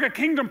to act like a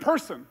kingdom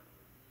person.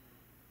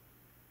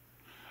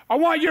 I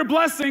want your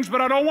blessings,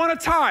 but I don't want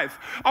to tithe.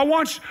 I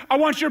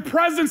want your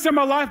presence in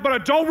my life, but I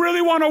don't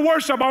really want to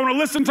worship. I want to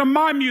listen to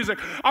my music.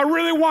 I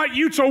really want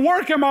you to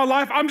work in my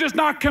life. I'm just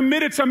not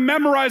committed to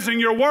memorizing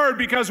your word,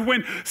 because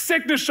when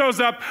sickness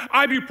shows up,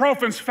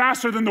 ibuprofen's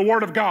faster than the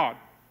word of God.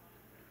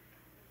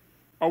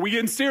 Are we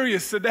getting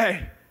serious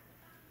today?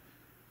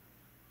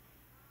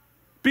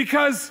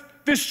 Because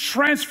this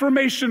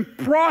transformation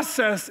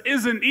process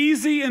isn't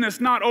easy and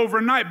it's not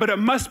overnight, but it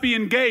must be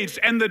engaged.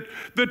 And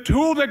the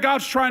tool that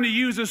God's trying to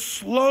use is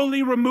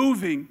slowly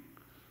removing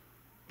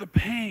the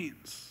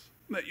pains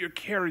that you're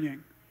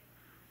carrying.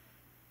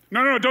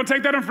 No, don't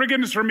take that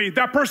unforgiveness from me.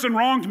 That person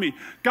wronged me.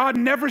 God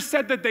never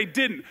said that they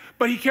didn't,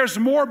 but he cares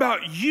more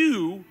about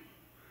you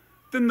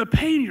than the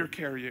pain you're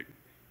carrying.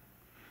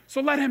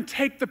 So let him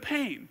take the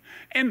pain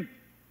and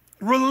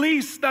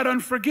release that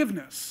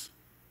unforgiveness.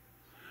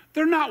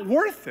 They're not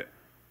worth it.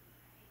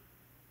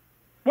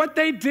 What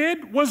they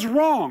did was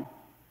wrong.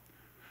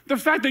 The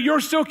fact that you're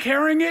still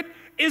carrying it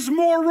is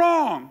more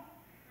wrong.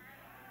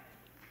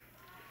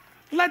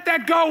 Let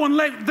that go and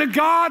let the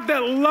God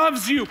that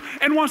loves you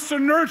and wants to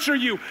nurture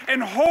you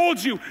and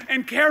hold you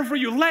and care for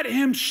you, let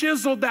him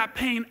chisel that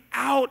pain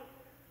out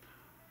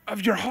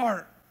of your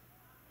heart.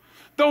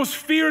 Those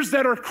fears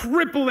that are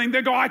crippling,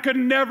 they go, I could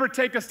never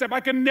take a step. I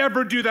could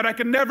never do that. I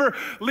could never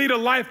lead a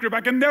life group.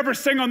 I could never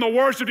sing on the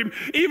worship team.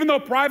 Even though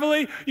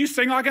privately you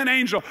sing like an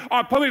angel.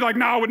 Publicly, like,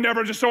 no, I would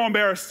never, just so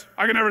embarrassed.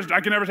 I can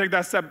never take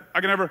that step. I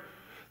can never.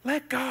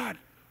 Let God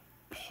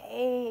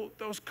pull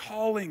those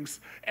callings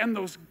and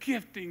those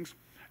giftings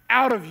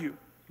out of you,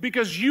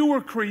 because you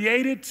were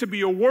created to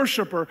be a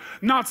worshiper,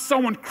 not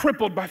someone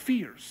crippled by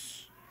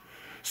fears.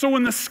 So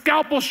when the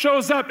scalpel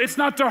shows up, it's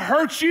not to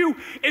hurt you,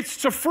 it's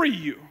to free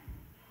you.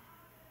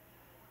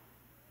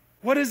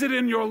 What is it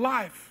in your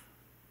life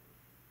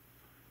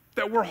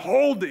that we're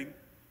holding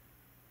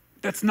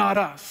that's not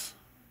us,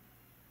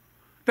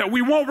 that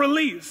we won't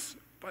release?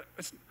 But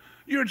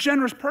you're a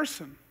generous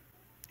person.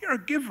 You're a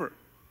giver.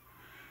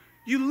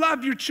 You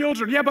love your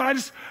children. Yeah,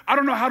 but I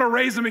don't know how to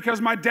raise them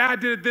because my dad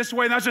did it this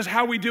way, and that's just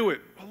how we do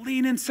it. Well,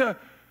 lean into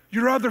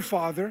your other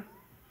father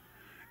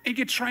and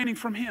get training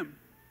from him.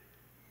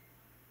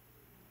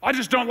 I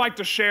just don't like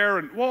to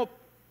share. Well,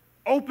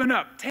 open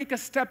up. Take a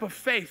step of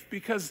faith,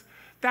 because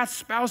that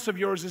spouse of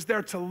yours is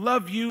there to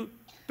love you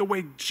the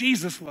way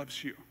Jesus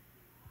loves you.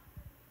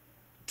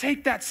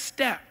 Take that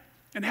step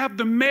and have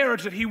the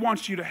marriage that he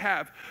wants you to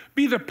have.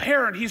 Be the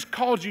parent he's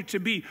called you to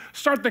be.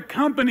 Start the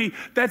company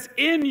that's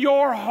in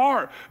your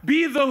heart.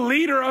 Be the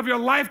leader of your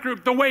life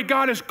group the way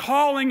God is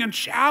calling and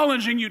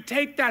challenging you.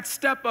 Take that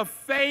step of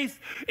faith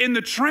in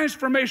the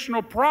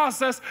transformational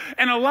process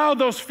and allow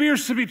those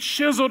fears to be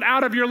chiseled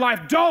out of your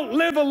life. Don't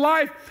live a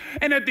life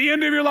and at the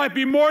end of your life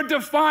be more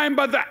defined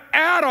by the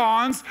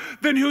add-ons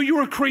than who you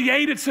were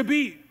created to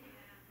be.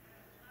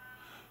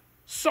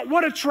 So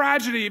what a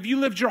tragedy if you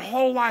lived your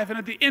whole life and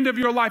at the end of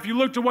your life you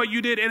looked at what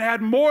you did and it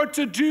had more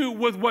to do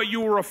with what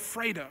you were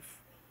afraid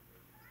of,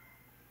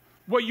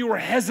 what you were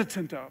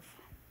hesitant of,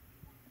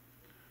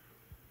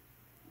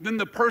 than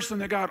the person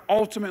that God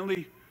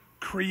ultimately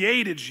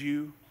created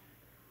you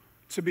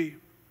to be.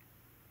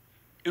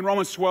 In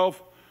Romans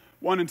 12,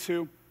 1 and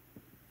 2,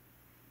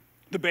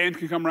 the band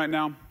can come right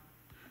now.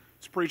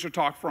 It's preacher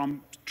talk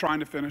from trying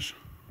to finish.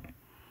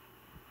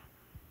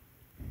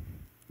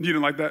 You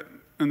didn't like that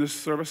in this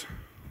service?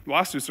 The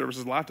last two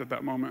services laughed at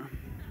that moment.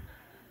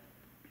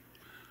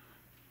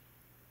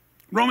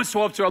 Romans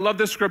 12:2, I love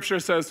this scripture.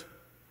 It says,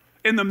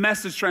 in the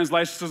Message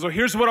translation, it says, well,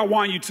 here's what I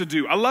want you to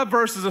do. I love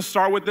verses that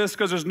start with this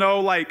because there's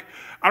no I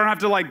don't have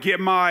to get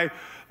my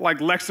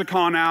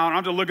lexicon out. I don't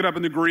have to look it up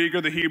in the Greek or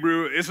the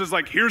Hebrew. It's just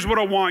here's what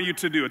I want you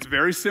to do. It's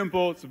very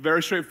simple. It's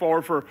very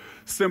straightforward for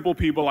simple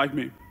people like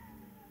me.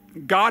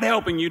 God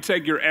helping you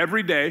take your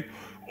everyday,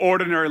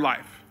 ordinary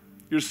life.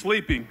 You're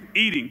sleeping,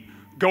 eating,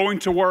 going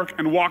to work,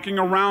 and walking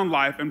around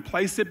life, and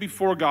place it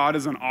before God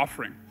as an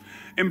offering.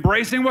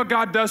 Embracing what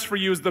God does for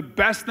you is the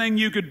best thing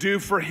you could do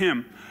for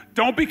him.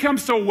 Don't become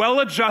so well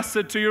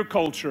adjusted to your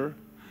culture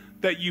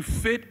that you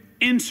fit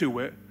into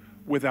it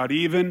without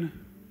even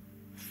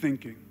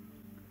thinking.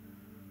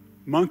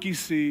 Monkey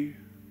see,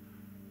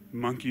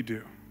 monkey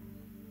do.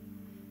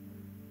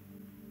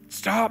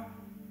 Stop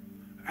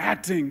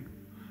acting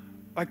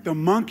like the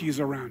monkeys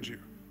around you.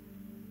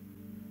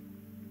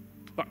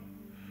 Look,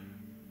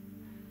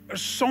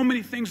 there's so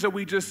many things that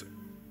we just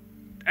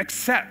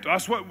accept.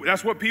 That's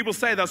what people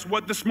say. That's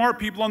what the smart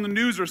people on the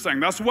news are saying.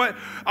 That's what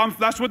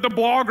the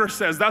blogger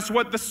says. That's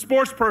what the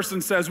sports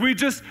person says. We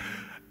just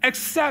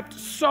accept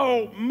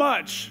so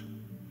much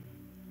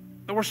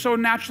that we're so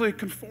naturally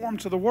conformed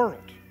to the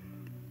world.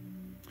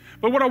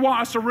 But what I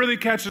want us to really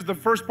catch is the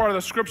first part of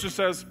the scripture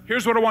says,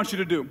 here's what I want you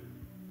to do.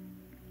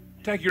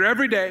 Take your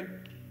everyday,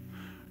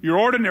 your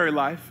ordinary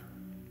life,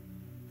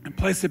 and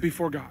place it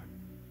before God.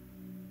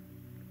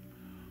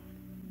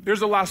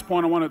 Here's the last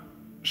point I want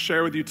to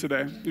share with you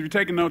today. If you're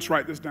taking notes,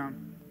 write this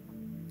down.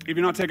 If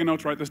you're not taking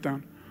notes, write this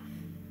down.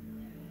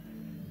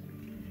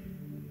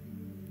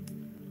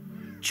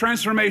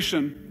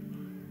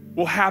 Transformation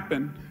will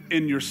happen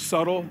in your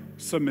subtle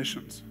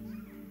submissions.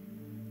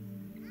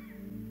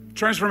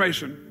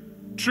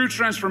 Transformation, true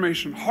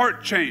transformation,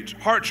 heart change,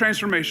 heart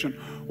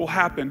transformation will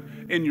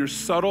happen in your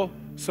subtle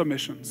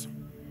submissions.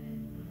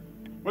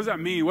 What does that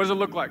mean? What does it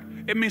look like?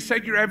 It means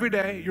take your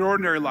everyday, your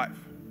ordinary life.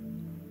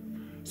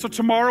 So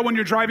tomorrow when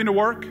you're driving to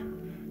work,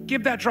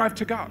 give that drive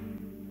to God.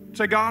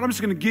 Say, God, I'm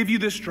just going to give you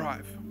this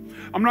drive.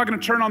 I'm not going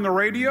to turn on the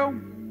radio.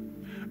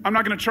 I'm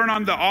not going to turn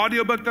on the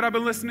audiobook that I've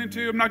been listening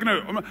to. I'm not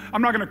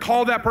going to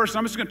call that person.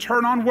 I'm just going to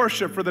turn on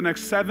worship for the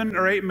next 7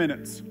 or 8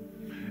 minutes.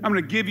 I'm going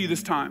to give you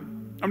this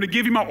time. I'm going to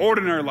give you my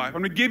ordinary life.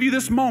 I'm going to give you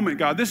this moment,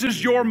 God. This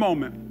is your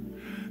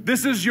moment.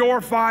 This is your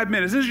 5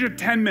 minutes. This is your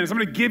 10 minutes. I'm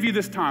going to give you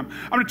this time.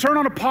 I'm going to turn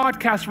on a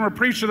podcast from a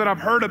preacher that I've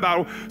heard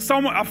about.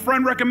 A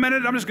friend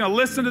recommended it. I'm just going to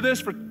listen to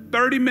this for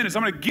 30 minutes.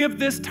 I'm going to give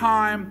this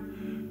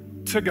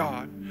time to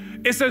God.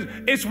 It says,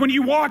 it's when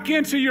you walk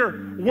into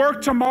your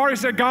work tomorrow, you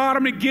say, God,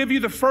 I'm going to give you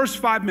the first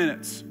 5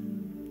 minutes.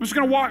 I'm just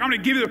going to walk. I'm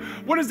going to give you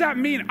what does that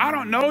mean? I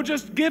don't know.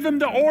 Just give him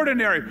the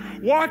ordinary.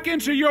 Walk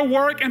into your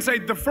work and say,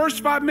 the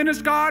first 5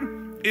 minutes, God,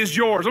 is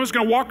yours. I'm just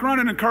going to walk around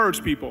and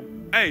encourage people.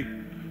 Hey,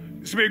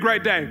 it's going to be a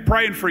great day.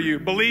 Praying for you.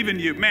 Believe in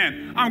you.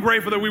 Man, I'm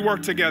grateful that we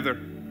work together.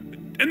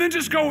 And then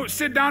just go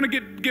sit down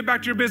and get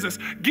back to your business.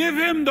 Give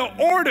him the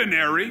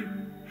ordinary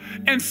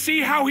and see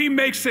how he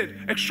makes it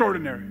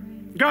extraordinary.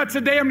 God,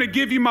 today I'm going to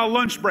give you my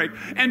lunch break.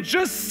 And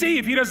just see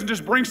if he doesn't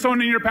just bring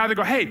someone in your path and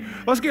go, hey,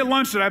 let's get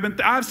lunch today.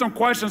 I have some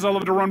questions I'd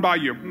love to run by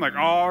you. I'm like,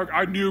 oh,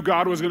 I knew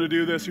God was going to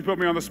do this. He put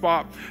me on the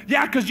spot.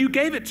 Yeah, because you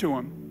gave it to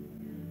him.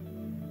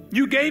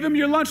 You gave him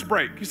your lunch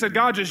break. He said,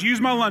 God, just use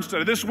my lunch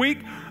today. This week,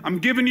 I'm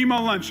giving you my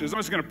lunches. I'm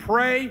just going to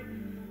pray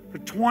for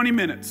 20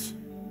 minutes.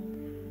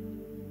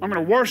 I'm going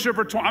to worship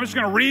for 20. I'm just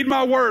going to read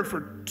my word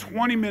for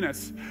 20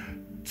 minutes.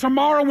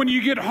 Tomorrow when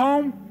you get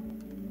home,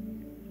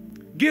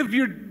 give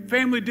your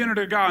family dinner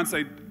to God and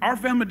say, our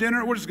family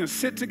dinner, we're just going to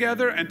sit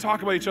together and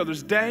talk about each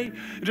other's day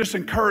and just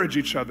encourage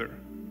each other.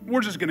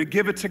 We're just going to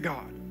give it to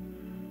God.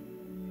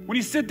 When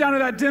you sit down at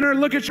that dinner,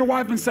 look at your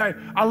wife and say,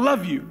 I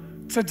love you.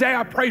 Today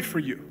I prayed for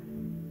you.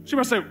 She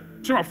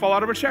might fall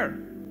out of her chair.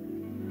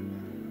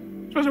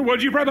 She might say, what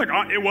did you pray? Like,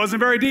 oh, it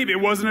wasn't very deep. It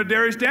wasn't a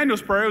Darius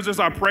Daniels prayer. It was just,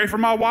 I pray for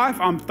my wife.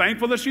 I'm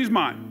thankful that she's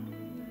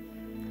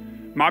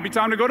mine. Might be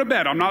time to go to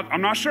bed. I'm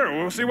not sure.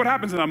 We'll see what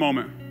happens in that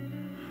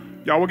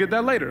moment. Y'all will get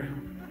that later.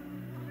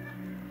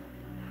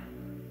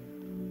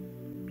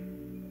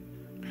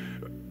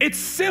 It's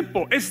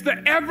simple. It's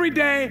the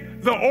everyday,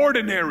 the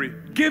ordinary.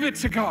 Give it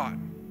to God.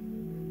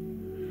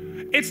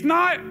 It's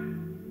not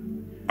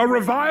a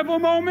revival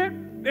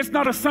moment. It's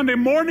not a Sunday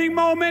morning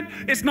moment.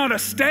 It's not a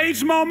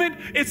stage moment.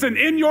 It's an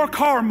in your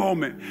car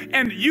moment.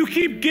 And you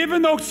keep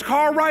giving those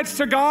car rides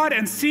to God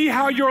and see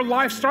how your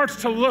life starts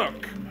to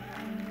look.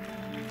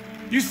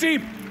 You see,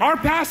 our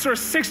pastor is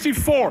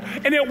 64,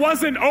 and it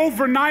wasn't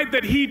overnight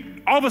that he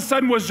all of a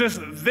sudden was just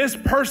this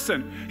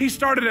person. He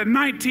started at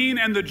 19,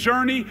 and the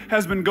journey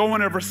has been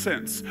going ever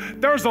since.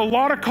 There's a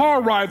lot of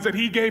car rides that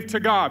he gave to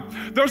God.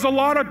 There's a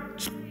lot of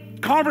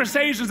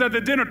conversations at the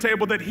dinner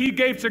table that he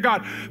gave to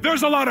God.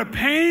 There's a lot of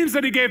pains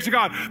that he gave to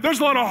God. There's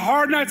a lot of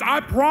hard nights. I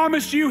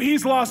promise you,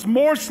 he's lost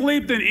more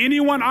sleep than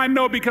anyone I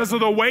know because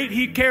of the weight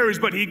he carries,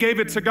 but he gave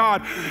it to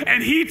God.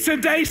 And he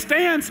today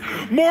stands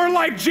more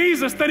like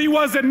Jesus than he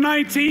was at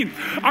 19.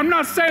 I'm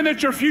not saying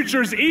that your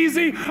future is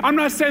easy. I'm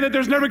not saying that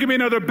there's never going to be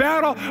another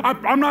battle.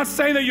 I'm not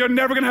saying that you're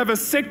never going to have a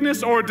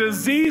sickness or a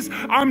disease.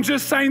 I'm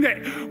just saying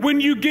that when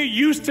you get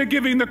used to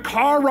giving the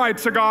car ride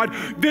to God,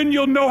 then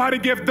you'll know how to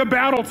give the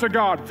battle to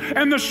God,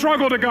 and the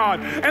struggle to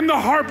God, and the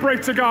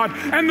heartbreak to God,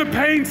 and the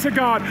pain to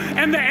God,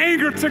 and the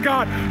anger to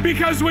God.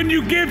 Because when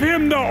you give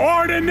him the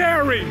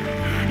ordinary,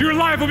 your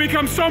life will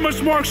become so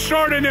much more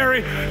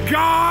extraordinary.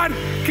 God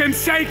can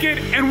take it,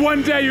 and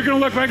one day you're going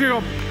to look back and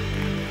go,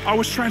 I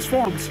was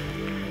transformed.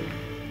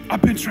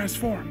 I've been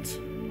transformed.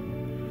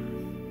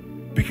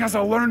 Because I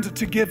learned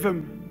to give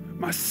him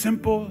my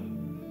simple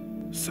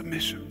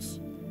submissions.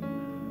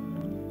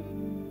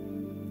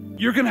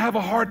 You're going to have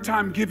a hard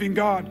time giving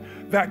God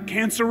that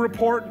cancer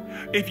report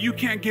if you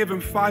can't give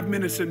him 5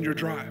 minutes in your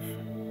drive.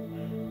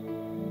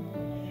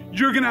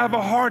 You're going to have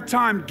a hard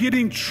time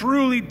getting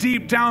truly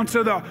deep down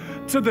to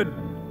the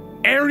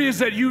areas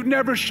that you've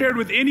never shared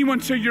with anyone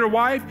to your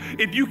wife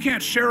if you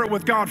can't share it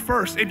with God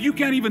first. If you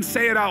can't even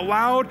say it out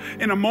loud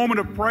in a moment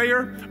of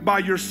prayer by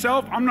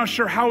yourself, I'm not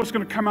sure how it's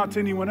going to come out to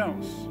anyone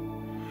else.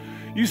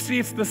 You see,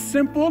 it's the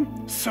simple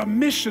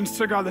submissions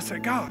to God that say,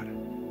 God,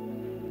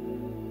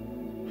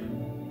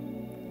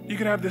 you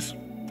can have this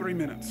 3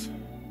 minutes,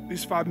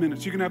 these 5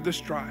 minutes. You can have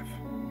this drive.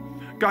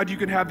 God, you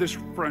can have this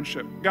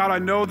friendship. God, I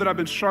know that I've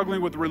been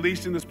struggling with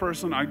releasing this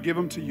person. I give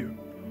them to you.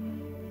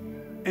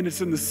 And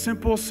it's in the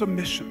simple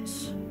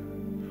submissions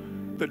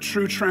that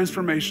true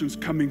transformation's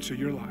coming to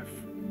your life.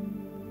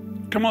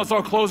 Come on, let's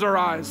all close our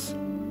eyes.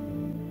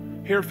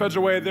 Here at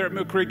Federal Way, there at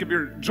Mill Creek, if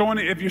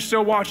you're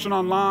still watching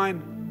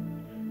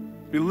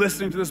online, be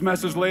listening to this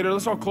message later,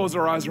 let's all close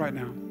our eyes right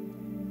now.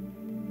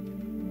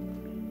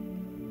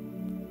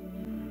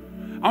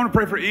 I want to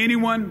pray for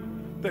anyone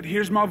that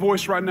hears my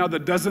voice right now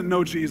that doesn't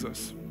know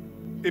Jesus.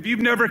 If you've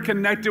never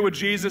connected with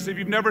Jesus, if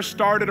you've never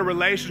started a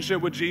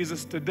relationship with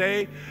Jesus,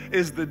 today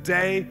is the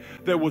day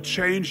that will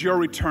change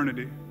your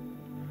eternity.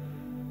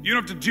 You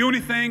don't have to do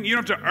anything. You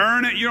don't have to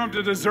earn it. You don't have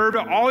to deserve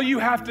it. All you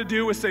have to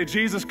do is say,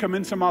 Jesus, come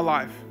into my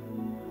life,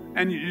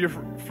 and your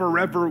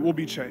forever will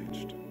be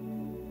changed.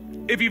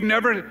 If you've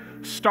never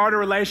started a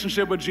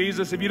relationship with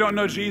Jesus, if you don't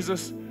know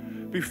Jesus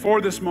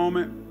before this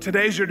moment,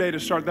 today's your day to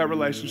start that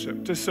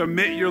relationship, to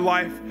submit your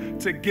life,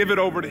 to give it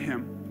over to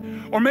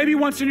Him. Or maybe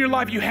once in your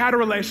life you had a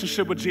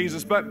relationship with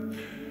Jesus, but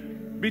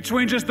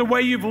between just the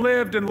way you've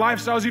lived and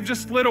lifestyles, you've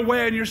just slid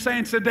away, and you're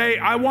saying today,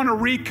 I want to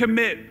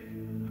recommit.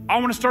 I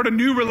want to start a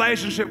new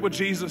relationship with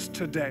Jesus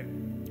today.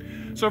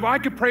 So if I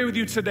could pray with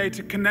you today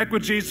to connect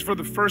with Jesus for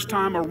the first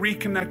time or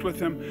reconnect with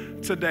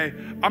Him today,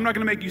 I'm not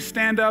going to make you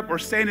stand up or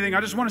say anything. I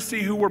just want to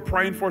see who we're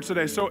praying for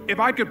today. So if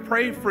I could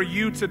pray for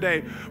you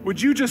today,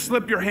 would you just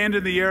slip your hand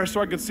in the air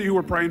so I could see who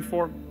we're praying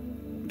for?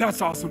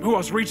 That's awesome. Who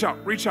else? Reach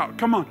out. Reach out.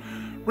 Come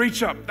on.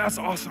 Reach up. That's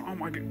awesome. Oh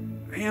my God.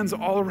 Hands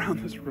all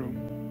around this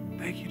room.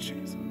 Thank you,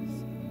 Jesus.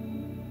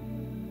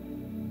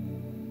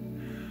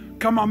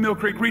 Come on, Mill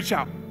Creek. Reach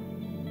out.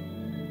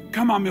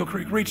 Come on, Mill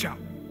Creek. Reach out.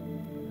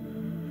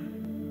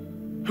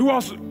 Who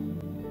else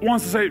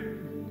wants to say,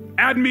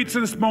 add me to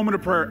this moment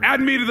of prayer. Add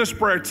me to this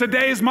prayer.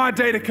 Today is my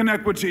day to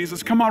connect with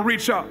Jesus. Come on,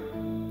 reach up.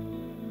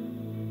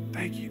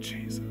 Thank you,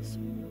 Jesus.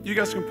 You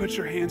guys can put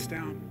your hands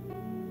down.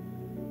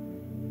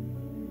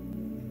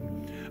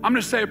 I'm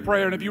going to say a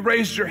prayer, and if you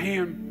raised your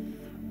hand,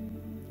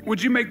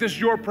 would you make this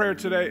your prayer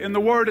today? In the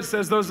Word, it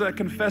says those that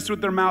confess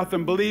with their mouth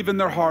and believe in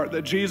their heart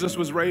that Jesus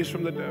was raised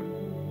from the dead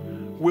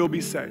will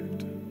be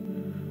saved.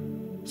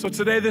 So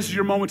today, this is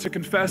your moment to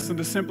confess and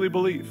to simply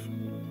believe.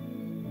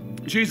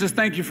 Jesus,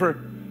 thank you for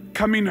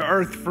coming to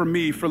earth for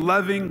me, for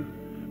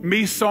loving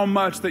me so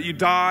much that you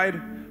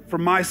died for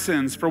my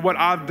sins, for what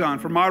I've done,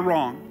 for my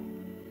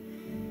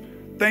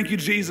wrong. Thank you,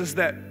 Jesus,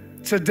 that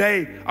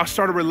today I'll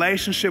start a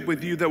relationship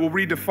with you that will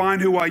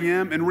redefine who I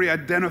am and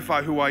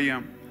re-identify who I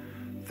am.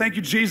 Thank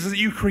you, Jesus, that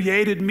you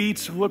created me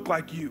to look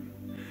like you.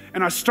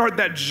 And I start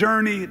that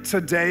journey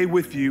today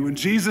with you. In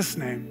Jesus'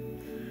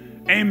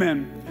 name,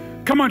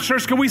 amen. Come on,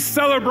 church, can we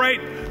celebrate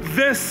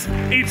this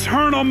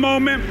eternal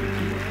moment?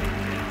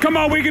 Come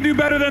on, we can do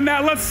better than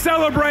that. Let's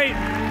celebrate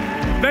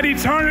that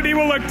eternity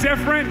will look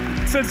different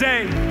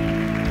today.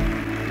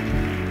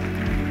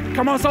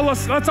 Come on, so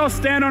let's all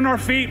stand on our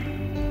feet.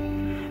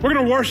 We're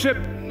going to worship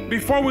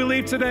before we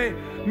leave today.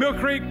 Mill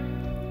Creek,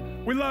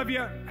 we love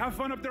you. Have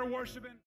fun up there worshiping.